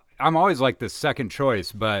 Well, I'm always like the second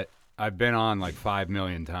choice, but I've been on like 5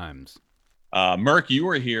 million times. Merc, you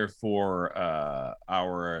were here for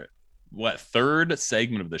our third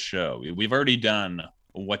segment of the show. We've already done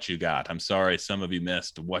What You Got. I'm sorry, some of you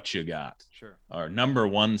missed What You Got. Sure. Our number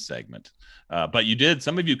 1 segment. But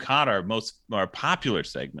some of you caught our popular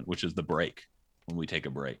segment, which is the break, when we take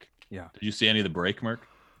a break. Yeah. Did you see any of the break, Merc?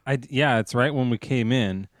 It's right when we came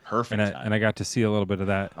in. Perfect. And I got to see a little bit of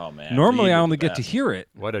that. Oh man! Normally I only get to hear it.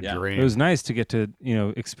 What a dream! It was nice to get to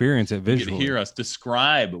experience it visually. You could hear us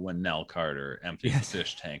describe when Nell Carter emptied the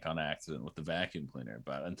fish tank on accident with the vacuum cleaner,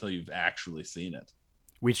 but until you've actually seen it,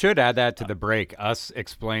 we should add that to the break. Us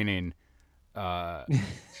explaining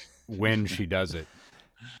when she does it.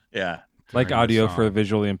 Yeah. Like audio for a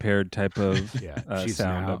visually impaired type of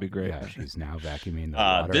sound. That'd be great. Yeah, she's now vacuuming the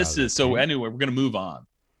water. Anyway, we're gonna move on.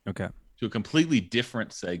 Okay. To a completely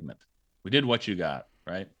different segment. We did What You Got,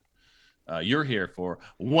 right? You're here for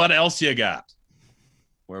What Else You Got,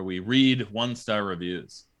 where we read 1-star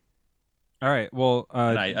reviews. All right. Well,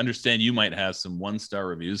 and I understand you might have some 1-star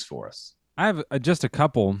reviews for us. I have just a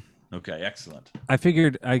couple. Okay, excellent. I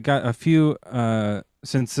figured I got a few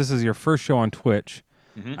since this is your first show on Twitch.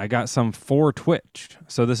 Mm-hmm. I got some for Twitch.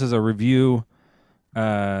 So this is a review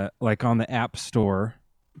like on the App Store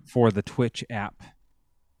for the Twitch app.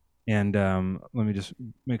 And let me just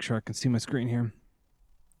make sure I can see my screen here.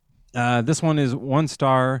 This one is 1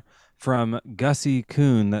 star from Gussie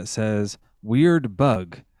Kuhn that says, "Weird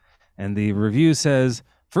bug." And the review says,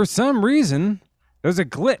 "For some reason, there's a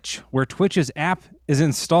glitch where Twitch's app is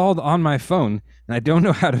installed on my phone, and I don't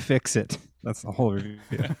know how to fix it." That's the whole review.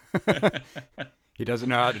 He doesn't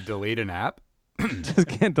know how to delete an app? Just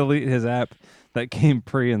can't delete his app that came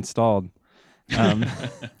pre-installed.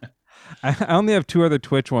 I only have 2 other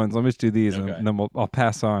Twitch ones. Let me just do these, and then I'll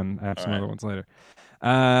pass on. I have some other ones later.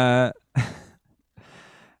 The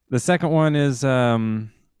second one is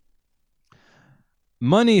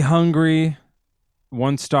money hungry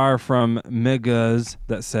 1 star from Megas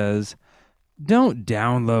that says, "Don't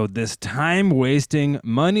download this time-wasting,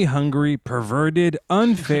 money-hungry, perverted,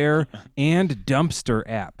 unfair, and dumpster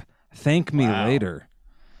app. Thank me later."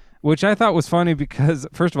 Which I thought was funny because,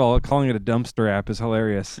 first of all, calling it a dumpster app is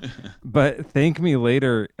hilarious. But thank me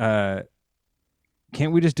later,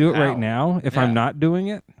 can't we just do it right now if I'm not doing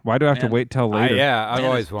it? Why do I have to wait till later? I've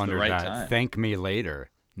always wondered that. Time. Thank me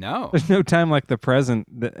later. No. There's no time like the present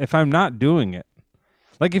if I'm not doing it.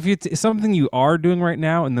 Like if it's something you are doing right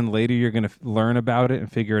now and then later you're going to learn about it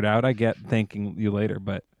and figure it out, I get thanking you later.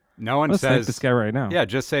 But no one let's says thank this guy right now. Yeah,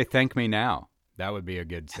 just say thank me now. That would be a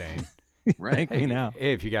good saying. Right. Thank me now.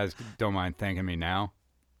 Hey, if you guys don't mind thanking me now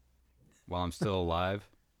while I'm still alive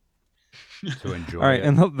to enjoy it. All right,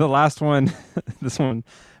 and the last one, this one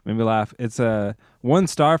made me laugh. It's a 1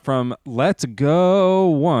 star from Let's Go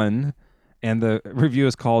One, and the review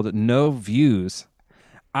is called No Views.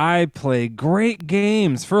 "I play great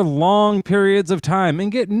games for long periods of time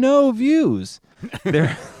and get no views.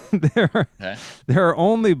 There are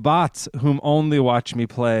only bots whom only watch me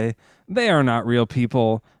play. They are not real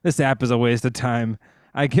people. This app is a waste of time.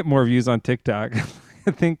 I get more views on TikTok."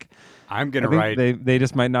 I think write. They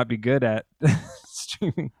just might not be good at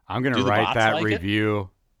streaming. I'm gonna write that review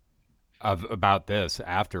about this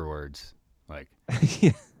afterwards. Like,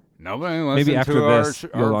 nobody listens maybe after to this,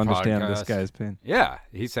 our you'll understand podcast. This guy's pain. Yeah,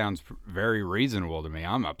 he sounds very reasonable to me.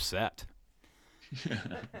 I'm upset.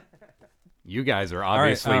 You guys are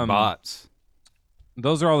obviously bots.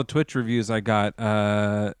 Those are all the Twitch reviews I got.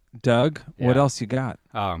 Doug, what else you got?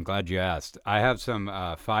 Oh, I'm glad you asked. I have some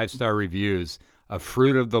 5-star reviews of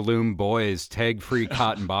Fruit of the Loom Boys tag-free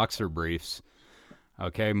cotton boxer briefs.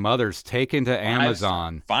 Okay, mothers taken to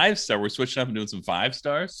Amazon. 5-star. We're switching up and doing some 5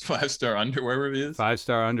 stars. 5-star underwear reviews.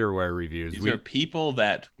 5-star underwear reviews. These are people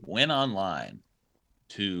that went online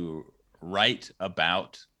to write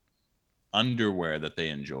about underwear that they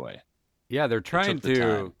enjoy. Yeah, they're trying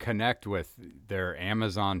to connect with their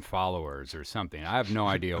Amazon followers or something. I have no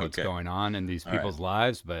idea what's going on in these people's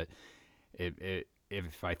lives, but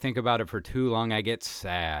if I think about it for too long, I get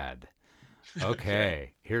sad.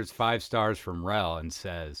 Okay, here's 5 stars from Rel and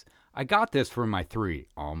says, "I got this for my 3,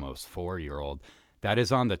 almost 4-year-old, that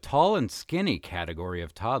is on the tall and skinny category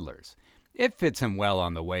of toddlers. It fits him well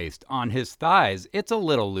on the waist. On his thighs, it's a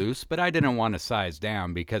little loose, but I didn't want to size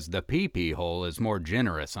down because the pee-pee hole is more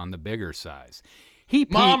generous on the bigger size.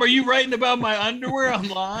 Mom, are you writing about my underwear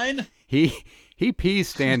online?" He pees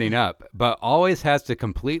standing up, but always has to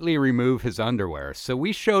completely remove his underwear, so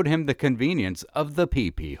we showed him the convenience of the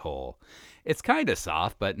pee-pee hole. It's kind of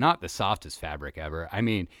soft, but not the softest fabric ever. I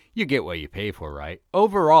mean, you get what you pay for, right?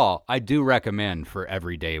 Overall, I do recommend for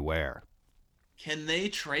everyday wear." Can they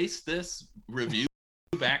trace this review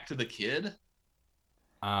back to the kid?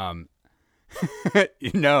 No.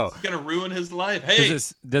 It's going to ruin his life. Hey,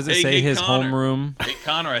 does it say his Connor, homeroom? Hey,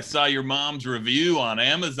 Connor, I saw your mom's review on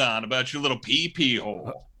Amazon about your little pee-pee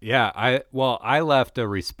hole. Yeah, I left a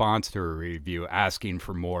response to a review asking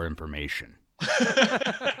for more information.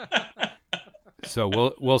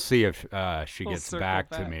 So we'll see if she gets back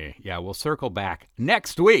to me. Yeah, we'll circle back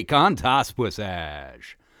next week on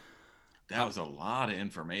Tospussage. That was a lot of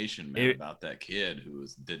information, man, about that kid who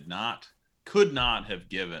could not have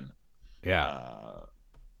given. Yeah.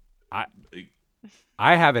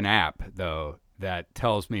 I have an app though that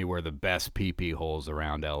tells me where the best pee-pee holes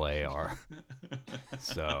around LA are.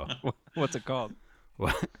 So what's it called?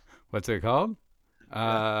 What's it called?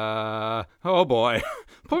 Oh boy,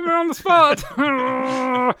 put me on the spot.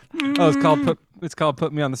 It's called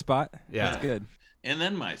Put Me on the Spot. Yeah, that's good. And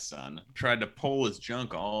then my son tried to pull his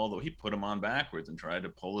junk he put him on backwards and tried to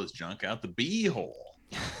pull his junk out the bee hole.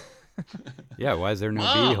 Yeah, why is there no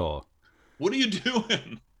Mom, bee hole? What are you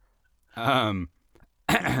doing? Why?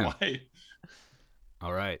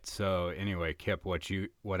 All right. So anyway, Kip,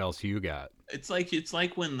 what else you got? It's like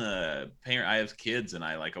when the parent, I have kids and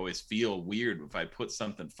I always feel weird if I put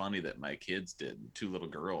something funny that my kids did, 2 little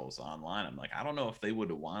girls online. I'm like, I don't know if they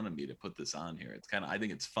would have wanted me to put this on here. It's I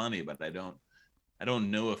think it's funny, but I don't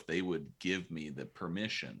know if they would give me the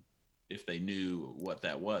permission if they knew what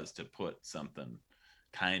that was to put something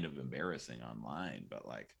kind of embarrassing online. But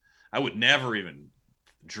I would never even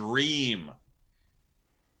dream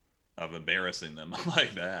of embarrassing them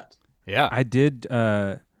like that. Yeah, I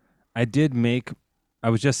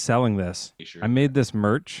was just selling this. I made this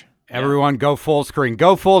merch. Everyone go full screen.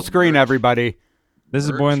 Go full screen, everybody. This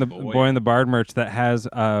is Boy in the Bard merch that has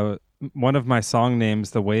one of my song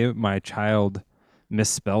names the way my child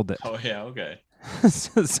misspelled it. Oh yeah, okay.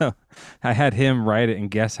 So I had him write it and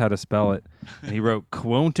guess how to spell it. And he wrote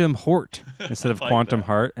Quantum Hort instead of like Quantum that.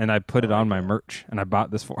 Heart. And I put it I like on my that. merch and I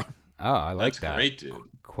bought this for him. Oh, I like That's that. great, dude.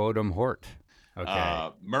 Quotum Hort. Okay.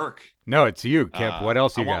 Merc. No, it's you, Kip. What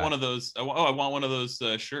else you I want got? one of those. I want one of those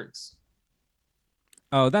shirts.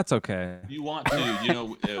 Oh, that's okay. You want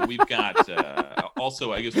to, we've got,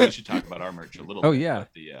 also, I guess we should talk about our merch a little bit. Oh, yeah.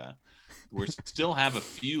 But we still have a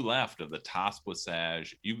few left of the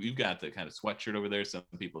Taspoissage. You've got the kind of sweatshirt over there. Some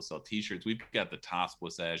people sell t-shirts. We've got the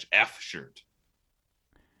Taspoissage F shirt.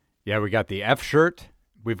 Yeah, we got the F shirt.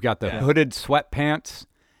 We've got the hooded sweatpants.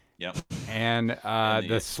 Yep. And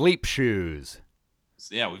the sleep shoes.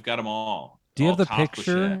 Yeah, we've got them all. Do you all have the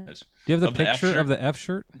picture? Do you have the picture of the F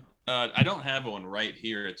shirt? I don't have one right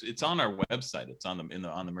here. It's on our website. It's on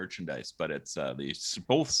the merchandise, but it's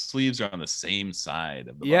both sleeves are on the same side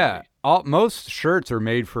of the body. Most shirts are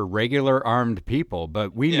made for regular armed people,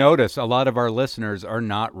 but we notice a lot of our listeners are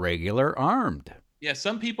not regular armed. Yeah,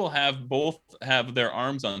 some people have their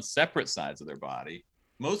arms on separate sides of their body.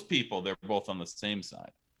 Most people, they're both on the same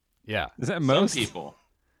side. Yeah. Is that most? Some people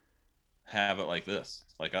have it like this,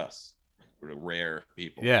 like us. We're rare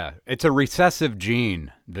people. Yeah, it's a recessive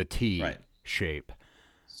gene, the T shape.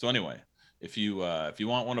 So anyway, if you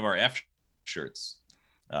want one of our F shirts,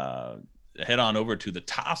 head on over to the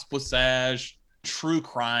Taspoissage True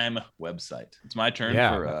Crime website. It's my turn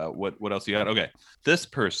for what else you got? Okay, this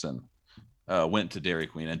person went to Dairy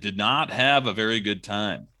Queen and did not have a very good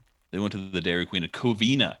time. They went to the Dairy Queen in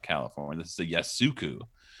Covina, California. This is a Yasuku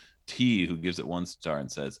T who gives it 1 star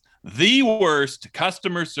and says, "The worst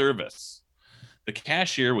customer service. The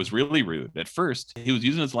cashier was really rude. At first, he was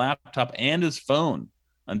using his laptop and his phone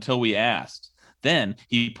until we asked. Then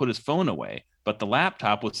he put his phone away, but the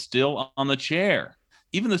laptop was still on the chair.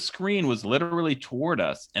 Even the screen was literally toward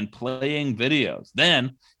us and playing videos.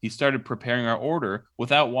 Then he started preparing our order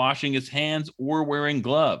without washing his hands or wearing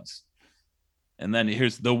gloves. And then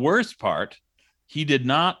here's the worst part. He did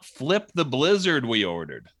not flip the blizzard we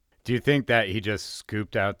ordered." Do you think that he just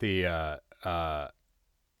scooped out the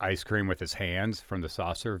ice cream with his hands from the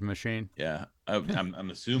soft serve machine? Yeah, I'm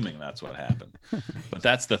assuming that's what happened. But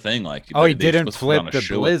that's the thing. Like, he didn't flip the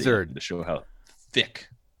blizzard to show how thick.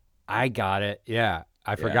 I got it. Yeah,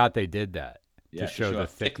 I forgot they did that to show the how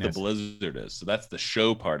thickness. thick the blizzard is. So that's the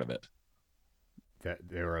show part of it. That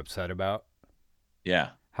they were upset about. Yeah.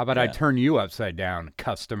 How about I turn you upside down,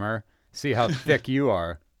 customer? See how thick you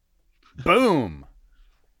are. Boom.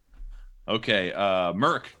 Okay,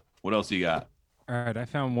 Merc, what else you got? All right, I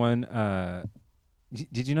found one.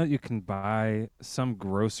 Did you know you can buy some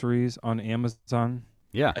groceries on Amazon?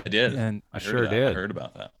 Yeah, I did. And I sure did. I heard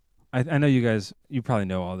about that. I know you guys. You probably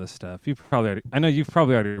know all this stuff. I know you've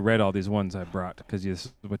probably already read all these ones I brought because this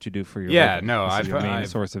is what you do for your living. This is your main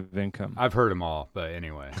source of income. I've heard them all, but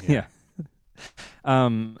anyway. Yeah.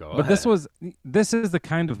 But this is the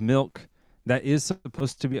kind of milk that is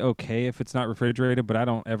supposed to be okay if it's not refrigerated, but I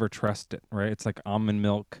don't ever trust it. Right? It's like almond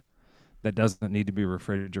milk that doesn't need to be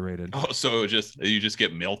refrigerated. Oh, so you just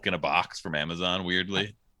get milk in a box from Amazon,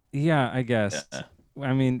 weirdly? Yeah, I guess. Yeah.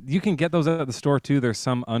 I mean, you can get those at the store too. There's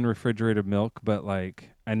some unrefrigerated milk, but like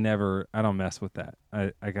I don't mess with that.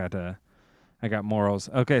 I got morals.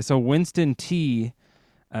 Okay, so Winston T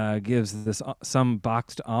gives this some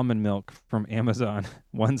boxed almond milk from Amazon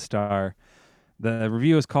 1 star. The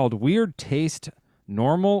review is called "Weird Taste,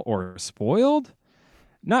 Normal or Spoiled?"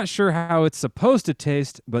 Not sure how it's supposed to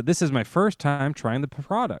taste, but this is my first time trying the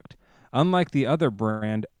product. Unlike the other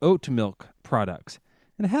brand oat milk products,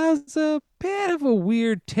 it has a bit of a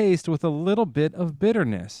weird taste with a little bit of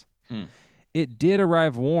bitterness. It did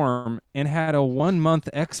arrive warm and had a 1-month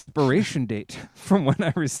expiration date from when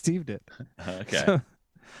I received it. Okay. So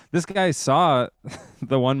this guy saw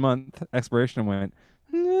the 1-month expiration and went,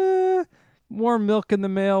 more milk in the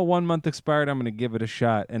mail, 1 month expired. I'm going to give it a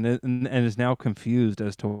shot, and is now confused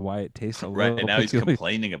as to why it tastes a little. Right, and now he's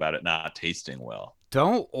complaining about it not tasting well.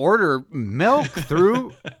 Don't order milk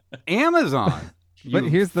through Amazon. But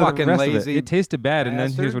here's the fucking rest lazy of it. It tasted bad, bastards.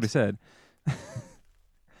 and then here's what he said.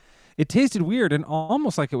 It tasted weird and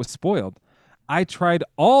almost like it was spoiled. I tried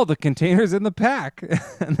all the containers in the pack,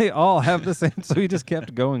 and they all have the same. So he just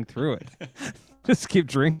kept going through it. Just keep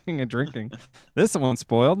drinking and drinking. This one's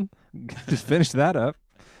spoiled. Just finish that up.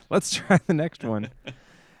 Let's try the next one.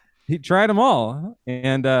 He tried them all,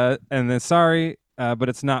 and then sorry, but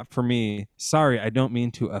it's not for me. Sorry, I don't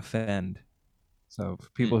mean to offend. So for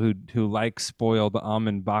people who like spoiled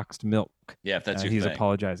almond boxed milk, if that's your he's thing.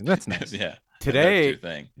 Apologizing. That's nice. Yeah.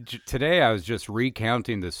 Today I was just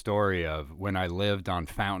recounting the story of when I lived on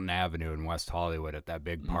Fountain Avenue in West Hollywood at that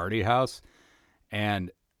big party house,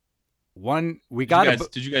 and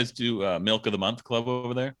Did you guys do Milk of the Month Club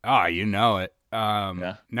over there? Oh, you know it.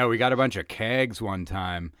 Yeah. No, we got a bunch of kegs one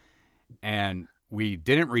time, and we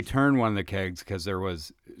didn't return one of the kegs because there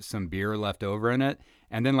was some beer left over in it.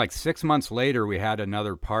 And then like 6 months later, we had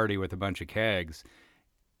another party with a bunch of kegs,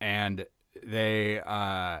 and they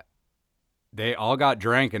all got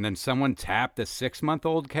drank, and then someone tapped the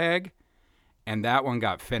 6-month-old keg, and that one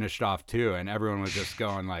got finished off too. And everyone was just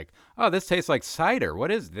going like, "Oh, this tastes like cider.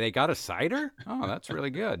 What is it? They got a cider? Oh, that's really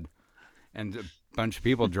good." And a bunch of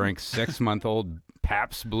people drank 6-month-old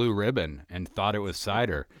Pabst Blue Ribbon and thought it was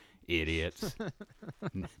cider. Idiots.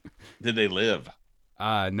 Did they live?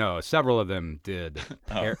 No, several of them did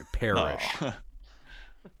perish. Oh.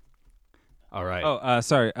 All right. Oh,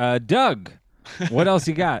 sorry. Doug, what else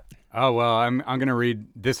you got? Oh, well, I'm going to read,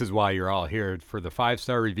 this is why you're all here, for the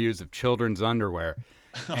 5-star reviews of children's underwear.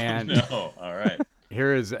 And No. All right.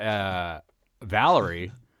 here is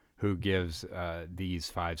Valerie, who gives these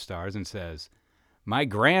 5 stars and says, "My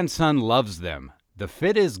grandson loves them. The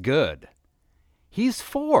fit is good. He's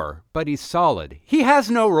 4, but he's solid. He has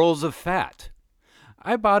no rolls of fat.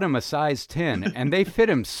 I bought him a size 10, and they fit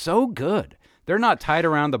him so good. They're not tight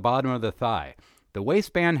around the bottom of the thigh. The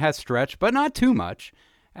waistband has stretch, but not too much,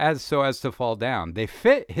 so as to fall down. They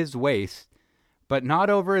fit his waist, but not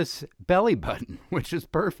over his belly button, which is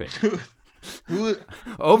perfect."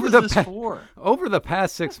 Over the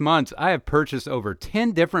past 6 months, I have purchased over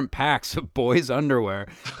 10 different packs of boys' underwear,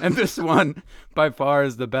 and this one, by far,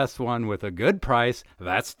 is the best one with a good price.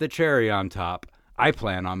 That's the cherry on top. I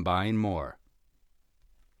plan on buying more.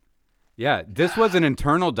 Yeah, this was an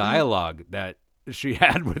internal dialogue that she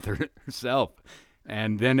had with herself,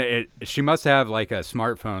 and then she must have like a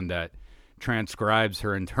smartphone that transcribes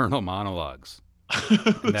her internal monologues.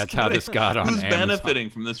 And that's how this got on Amazon. Who's benefiting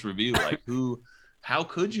from this review? Like, how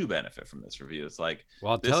could you benefit from this review? It's like,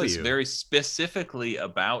 well, this is very specifically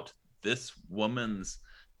about this woman's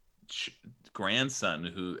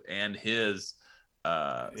grandson and his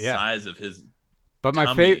size of his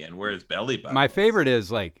tummy and where his belly button. My favorite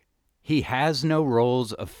is like, he has no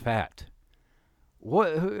rolls of fat. What?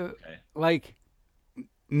 Okay. Like,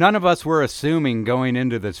 none of us were assuming going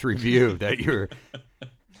into this review that you're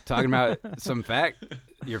talking about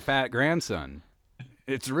your fat grandson.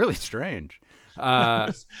 It's really strange.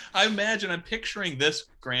 I'm picturing this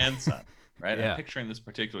grandson, right? Yeah. I'm picturing this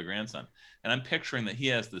particular grandson, and I'm picturing that he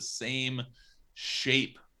has the same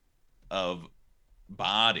shape of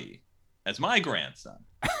body as my grandson.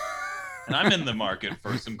 And I'm in the market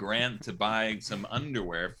for to buy some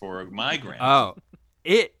underwear for my grandson. Oh,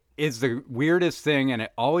 it is the weirdest thing, and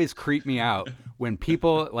it always creeped me out when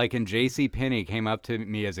people like in JCPenney came up to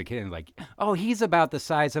me as a kid and like, "Oh, he's about the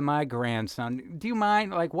size of my grandson. Do you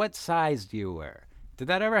mind? Like, what size do you wear?" Did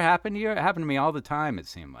that ever happen to you? It happened to me all the time, it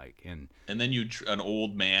seemed like. And then an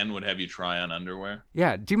old man would have you try on underwear.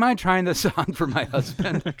 Yeah. Do you mind trying this on for my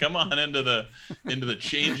husband? Come on into the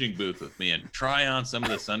changing booth with me and try on some of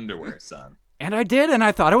this underwear, son. And I did, and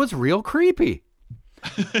I thought it was real creepy.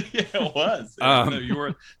 Yeah, it was.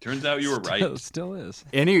 Turns out you were right. Still is.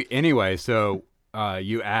 Anyway, so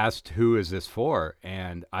you asked who is this for,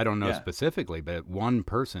 and I don't know specifically, but one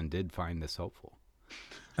person did find this helpful.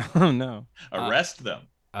 Oh no! Arrest them.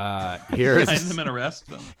 Find them and arrest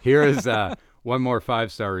them. Here is one more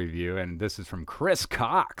 5-star review, and this is from Chris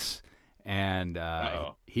Cox, and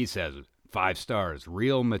he says 5 stars,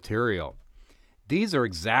 real material. These are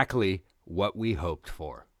exactly what we hoped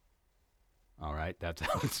for. All right, that's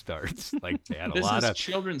how it starts. Like they had a lot of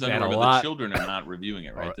children's underwear, but the children are not reviewing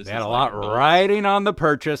it, right? They had a lot writing on the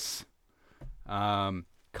purchase.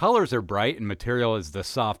 Colors are bright and material is the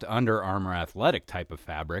soft Under Armour athletic type of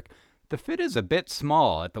fabric. The fit is a bit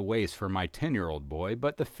small at the waist for my 10-year-old boy,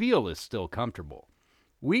 but the feel is still comfortable.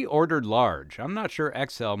 We ordered large. I'm not sure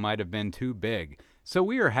XL might have been too big, so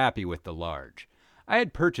we are happy with the large. I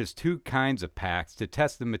had purchased 2 kinds of packs to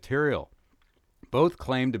test the material. Both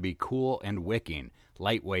claim to be cool and wicking,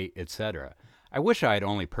 lightweight, etc. I wish I had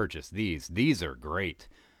only purchased these. These are great.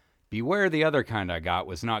 Beware the other kind I got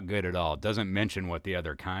was not good at all. Doesn't mention what the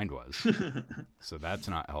other kind was. So that's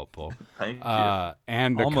not helpful. Thank you.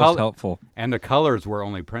 And the almost helpful. And the colors were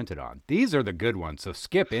only printed on. These are the good ones, so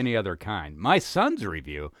skip any other kind. My son's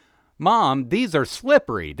review. Mom, these are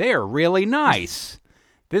slippery. They are really nice.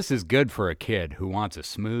 This is good for a kid who wants a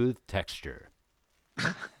smooth texture.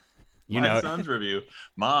 My son's review.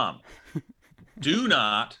 Mom, do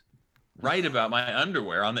not write about my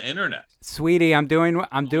underwear on the internet. Sweetie, I'm doing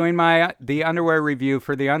the underwear review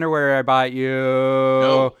for the underwear I bought you.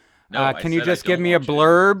 No, can you just give me a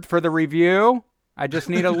blurb for the review? I just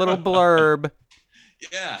need a little blurb.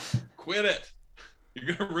 Yeah, quit it.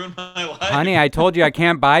 You're gonna ruin my life. Honey, I told you I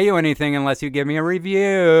can't buy you anything unless you give me a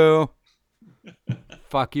review.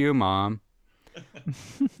 Fuck you, Mom.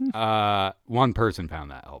 One person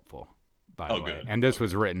found that helpful, by the way. Good. And this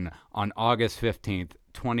was written on August 15th,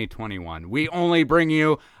 2021. We only bring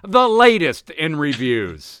you the latest in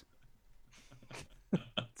reviews.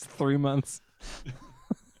 It's 3 months.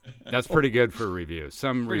 That's pretty good for reviews.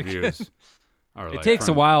 Some reviews are It like takes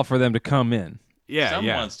a while for them to come in. Yeah, Some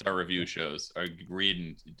yeah. 1-star review shows are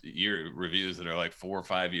reading your reviews that are like 4 or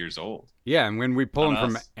 5 years old. Yeah, and when we pull On them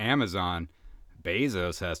from us. Amazon,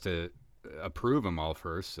 Bezos has to approve them all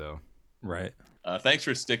first, so. Right. Thanks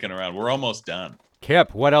for sticking around. We're almost done.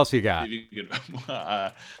 Kip, what else you got? If you could,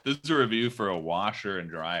 this is a review for a washer and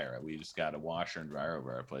dryer. We just got a washer and dryer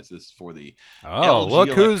over our place. This is for the Oh, LG look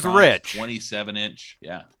who's Electronics rich. 27-inch.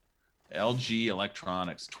 Yeah. LG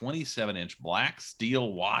Electronics 27-inch black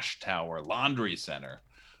steel wash tower laundry center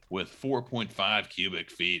with 4.5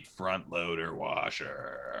 cubic feet front loader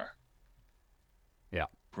washer. Yeah.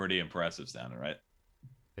 Pretty impressive sounding, right?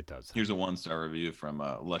 It does. Here's a 1-star review from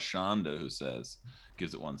LaShonda, who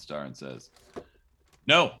gives it 1 star and says,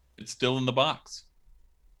 "No, it's still in the box."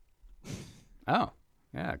 Oh,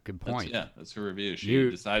 yeah, good point. That's her review. She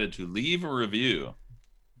decided to leave a review,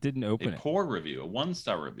 Didn't open it. poor review, a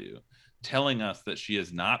 1-star review, telling us that she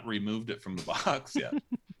has not removed it from the box yet.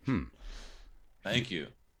 Thank you,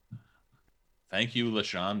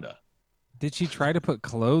 LaShonda. Did she try to put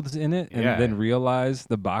clothes in it and then realize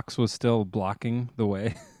the box was still blocking the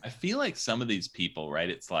way? I feel like some of these people, right?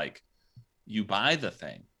 It's like you buy the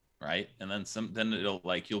thing, right? And then it'll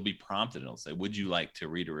like you'll be prompted and it'll say, "Would you like to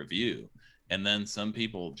read a review?" And then some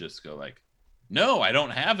people just go like, "No, I don't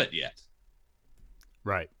have it yet."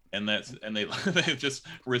 Right. And they just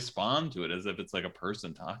respond to it as if it's like a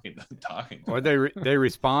person talking. Or they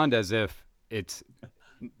respond as if it's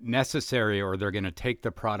necessary or they're going to take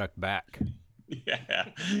the product back. Yeah,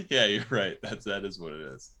 you're right. That is what it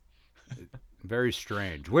is. Very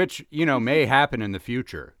strange, which, may happen in the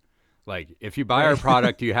future. Like, if you buy our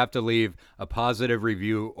product, you have to leave a positive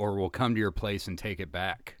review or we'll come to your place and take it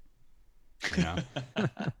back.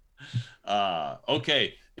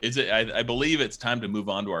 Okay. I believe it's time to move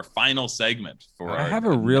on to our final segment. I have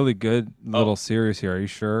a really good little series here. Are you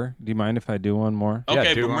sure? Do you mind if I do one more?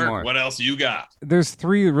 Okay, do but one Merc, more. what else you got? There's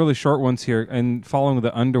 3 really short ones here, and following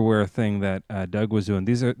the underwear thing that Doug was doing.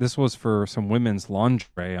 This was for some women's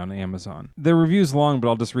lingerie on Amazon. The review's long, but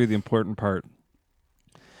I'll just read the important part.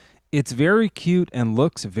 It's very cute and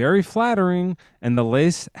looks very flattering, and the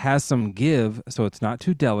lace has some give, so it's not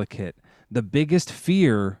too delicate. The biggest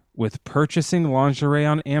fear with purchasing lingerie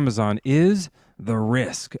on Amazon is the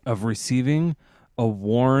risk of receiving a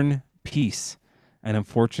worn piece. And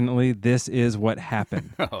unfortunately, this is what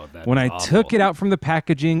happened. When I took it out from the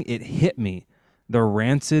packaging, it hit me. The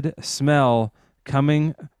rancid smell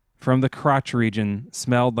coming from the crotch region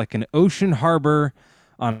smelled like an ocean harbor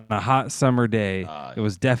on a hot summer day. It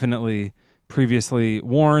was definitely previously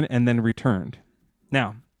worn and then returned.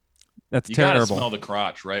 Now, that's terrible. You gotta smell the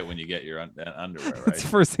crotch right when you get your underwear, right? That's the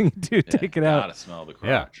first thing you do. Take it out. Gotta smell the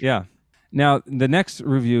crotch. Yeah. Now, the next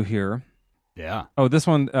review here. Yeah. Oh, this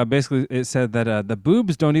one basically it said that the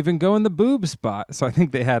boobs don't even go in the boob spot, so I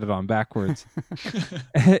think they had it on backwards.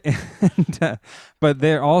 But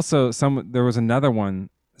there also there was another one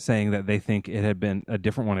saying that they think it had been a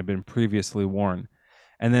different one had been previously worn,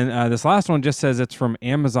 and then this last one just says it's from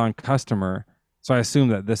Amazon customer, so I assume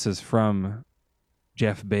that this is from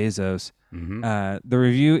Jeff Bezos. Mm-hmm. The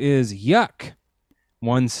review is yuck,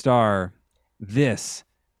 1 star. This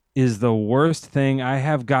is the worst thing I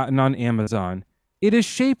have gotten on Amazon. It is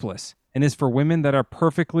shapeless and is for women that are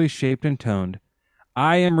perfectly shaped and toned.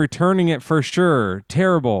 I am returning it for sure.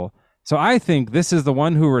 Terrible. So I think this is the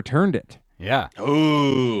one who returned it. Yeah.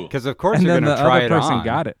 Ooh. Because of course And you're then going the to try other it person on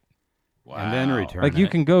got it. Wow. and then return Like it. you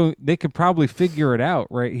can go, they could probably figure it out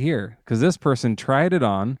right here because this person tried it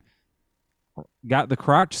on, got the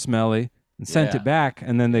crotch smelly and sent it back,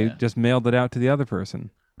 and then they just mailed it out to the other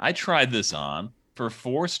person. I tried this on for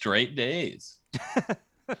 4 straight days.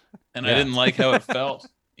 And I didn't like how it felt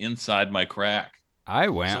inside my crack. I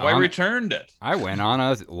returned it. I went on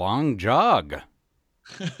a long jog.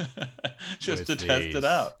 Just to With test these. it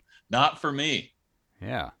out. Not for me.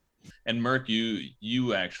 Yeah. And Merc,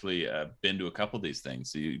 you actually been to a couple of these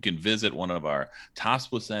things. So you can visit one of our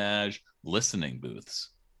Taspussage listening booths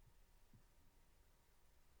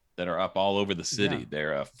that are up all over the city. Yeah.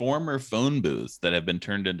 They're former phone booths that have been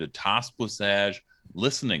turned into Taspussage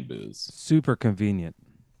listening booths. Super convenient.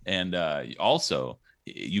 And also,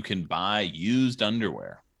 you can buy used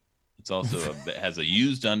underwear. It's also it has a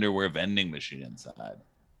used underwear vending machine inside.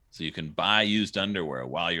 So you can buy used underwear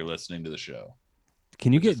while you're listening to the show.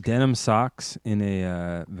 Can you get denim socks in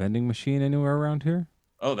a vending machine anywhere around here?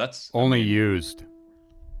 Oh, that's only used.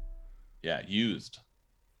 Yeah, used.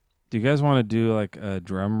 Do you guys want to do like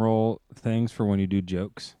drum roll things for when you do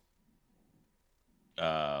jokes?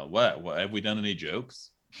 What have we done any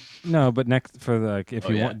jokes? No, but next for the, like, if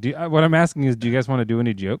you yeah. want, what I'm asking is, do you guys want to do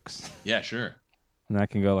any jokes? Yeah, sure. And I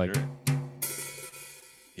can go like, sure.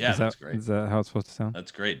 Yeah, that's great. Is that how it's supposed to sound?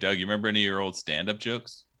 That's great. Doug, you remember any of your old stand-up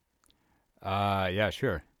jokes? Yeah,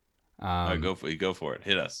 sure. All right, go for it.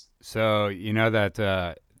 Hit us. So you know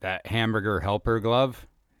that hamburger helper glove,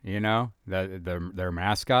 you know, that their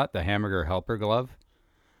mascot, the hamburger helper glove.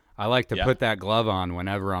 I like to put that glove on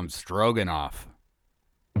whenever I'm stroganoff.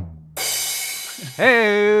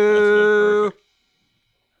 Hey,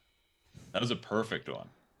 that was a perfect one.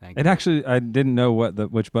 Thank you. Actually, I didn't know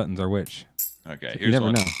which buttons are which. Okay, you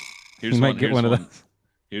never know. Here's you one. might get one of those.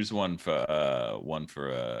 Here's one for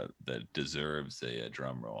that deserves a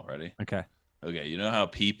drum roll. Ready? Okay. Okay. You know how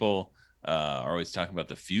people are always talking about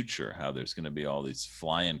the future, how there's going to be all these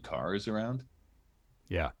flying cars around.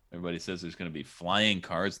 Yeah. Everybody says there's going to be flying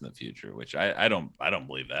cars in the future, which I don't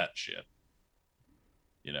believe that shit.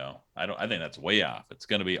 You know, I think that's way off. It's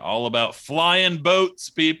going to be all about flying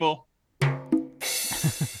boats, people.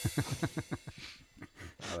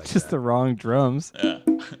 Just the wrong drums. Yeah.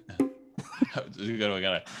 We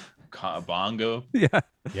got a bongo.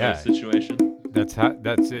 Yeah. Situation. That's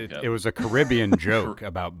it. Yep. It was a Caribbean joke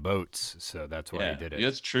about boats, so that's why he did it. Yeah,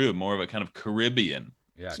 it's true. More of a kind of Caribbean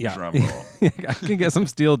drum roll. I can get some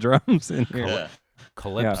steel drums in here. Yeah.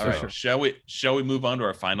 Calypso. All right. Shall we move on to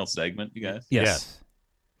our final segment, you guys? Yes.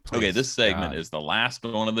 Okay, this segment is the last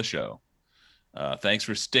one of the show. Thanks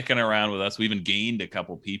for sticking around with us. We even gained a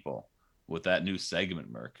couple people with that new segment,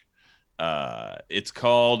 Merc. It's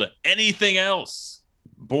called Anything Else.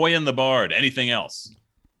 Boy in the Bard. Anything else?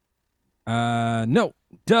 No.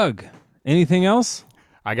 Doug, anything else?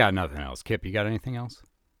 I got nothing else. Kip, you got anything else?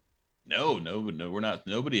 No, we're not.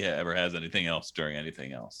 Nobody ever has anything else during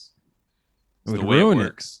anything else. It's the way it ruin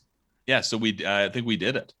works. Yeah, so I think we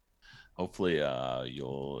did it. Hopefully,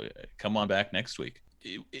 you'll come on back next week.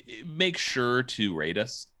 Make sure to rate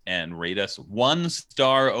us and rate us 1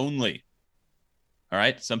 star only. All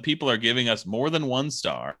right. Some people are giving us more than 1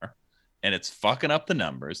 star, and it's fucking up the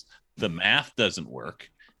numbers. The math doesn't work.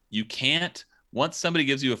 You can't. Once somebody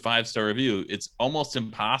gives you a 5-star review, it's almost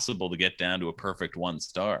impossible to get down to a perfect 1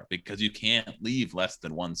 star because you can't leave less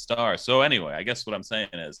than 1 star. So anyway, I guess what I'm saying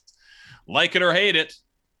is, like it or hate it,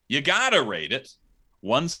 you gotta rate it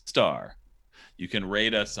 1 star. You can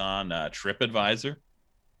rate us on TripAdvisor.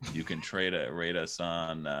 You can rate us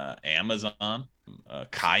on Amazon,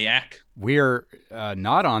 Kayak. We're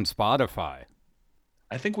not on Spotify.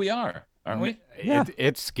 I think we are, aren't we?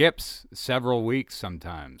 It skips several weeks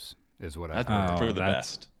sometimes, is what I've heard. For the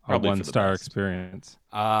best. Probably a 1-star experience.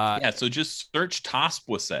 So just search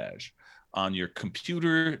Tantalizing on your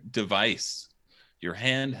computer device, your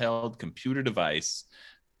handheld computer device.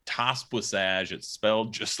 Tantalizing, it's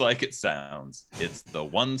spelled just like it sounds. It's the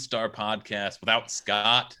 1-star podcast without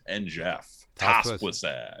Scott and Jeff. Tantalizing.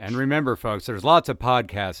 And remember, folks, there's lots of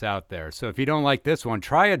podcasts out there. So if you don't like this one,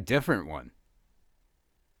 try a different one.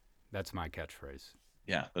 That's my catchphrase.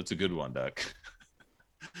 Yeah, that's a good one, Doug.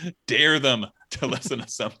 Dare them to listen to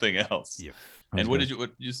something else. Yeah. And what did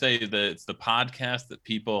you say? That it's the podcast that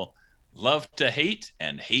people love to hate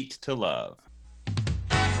and hate to love.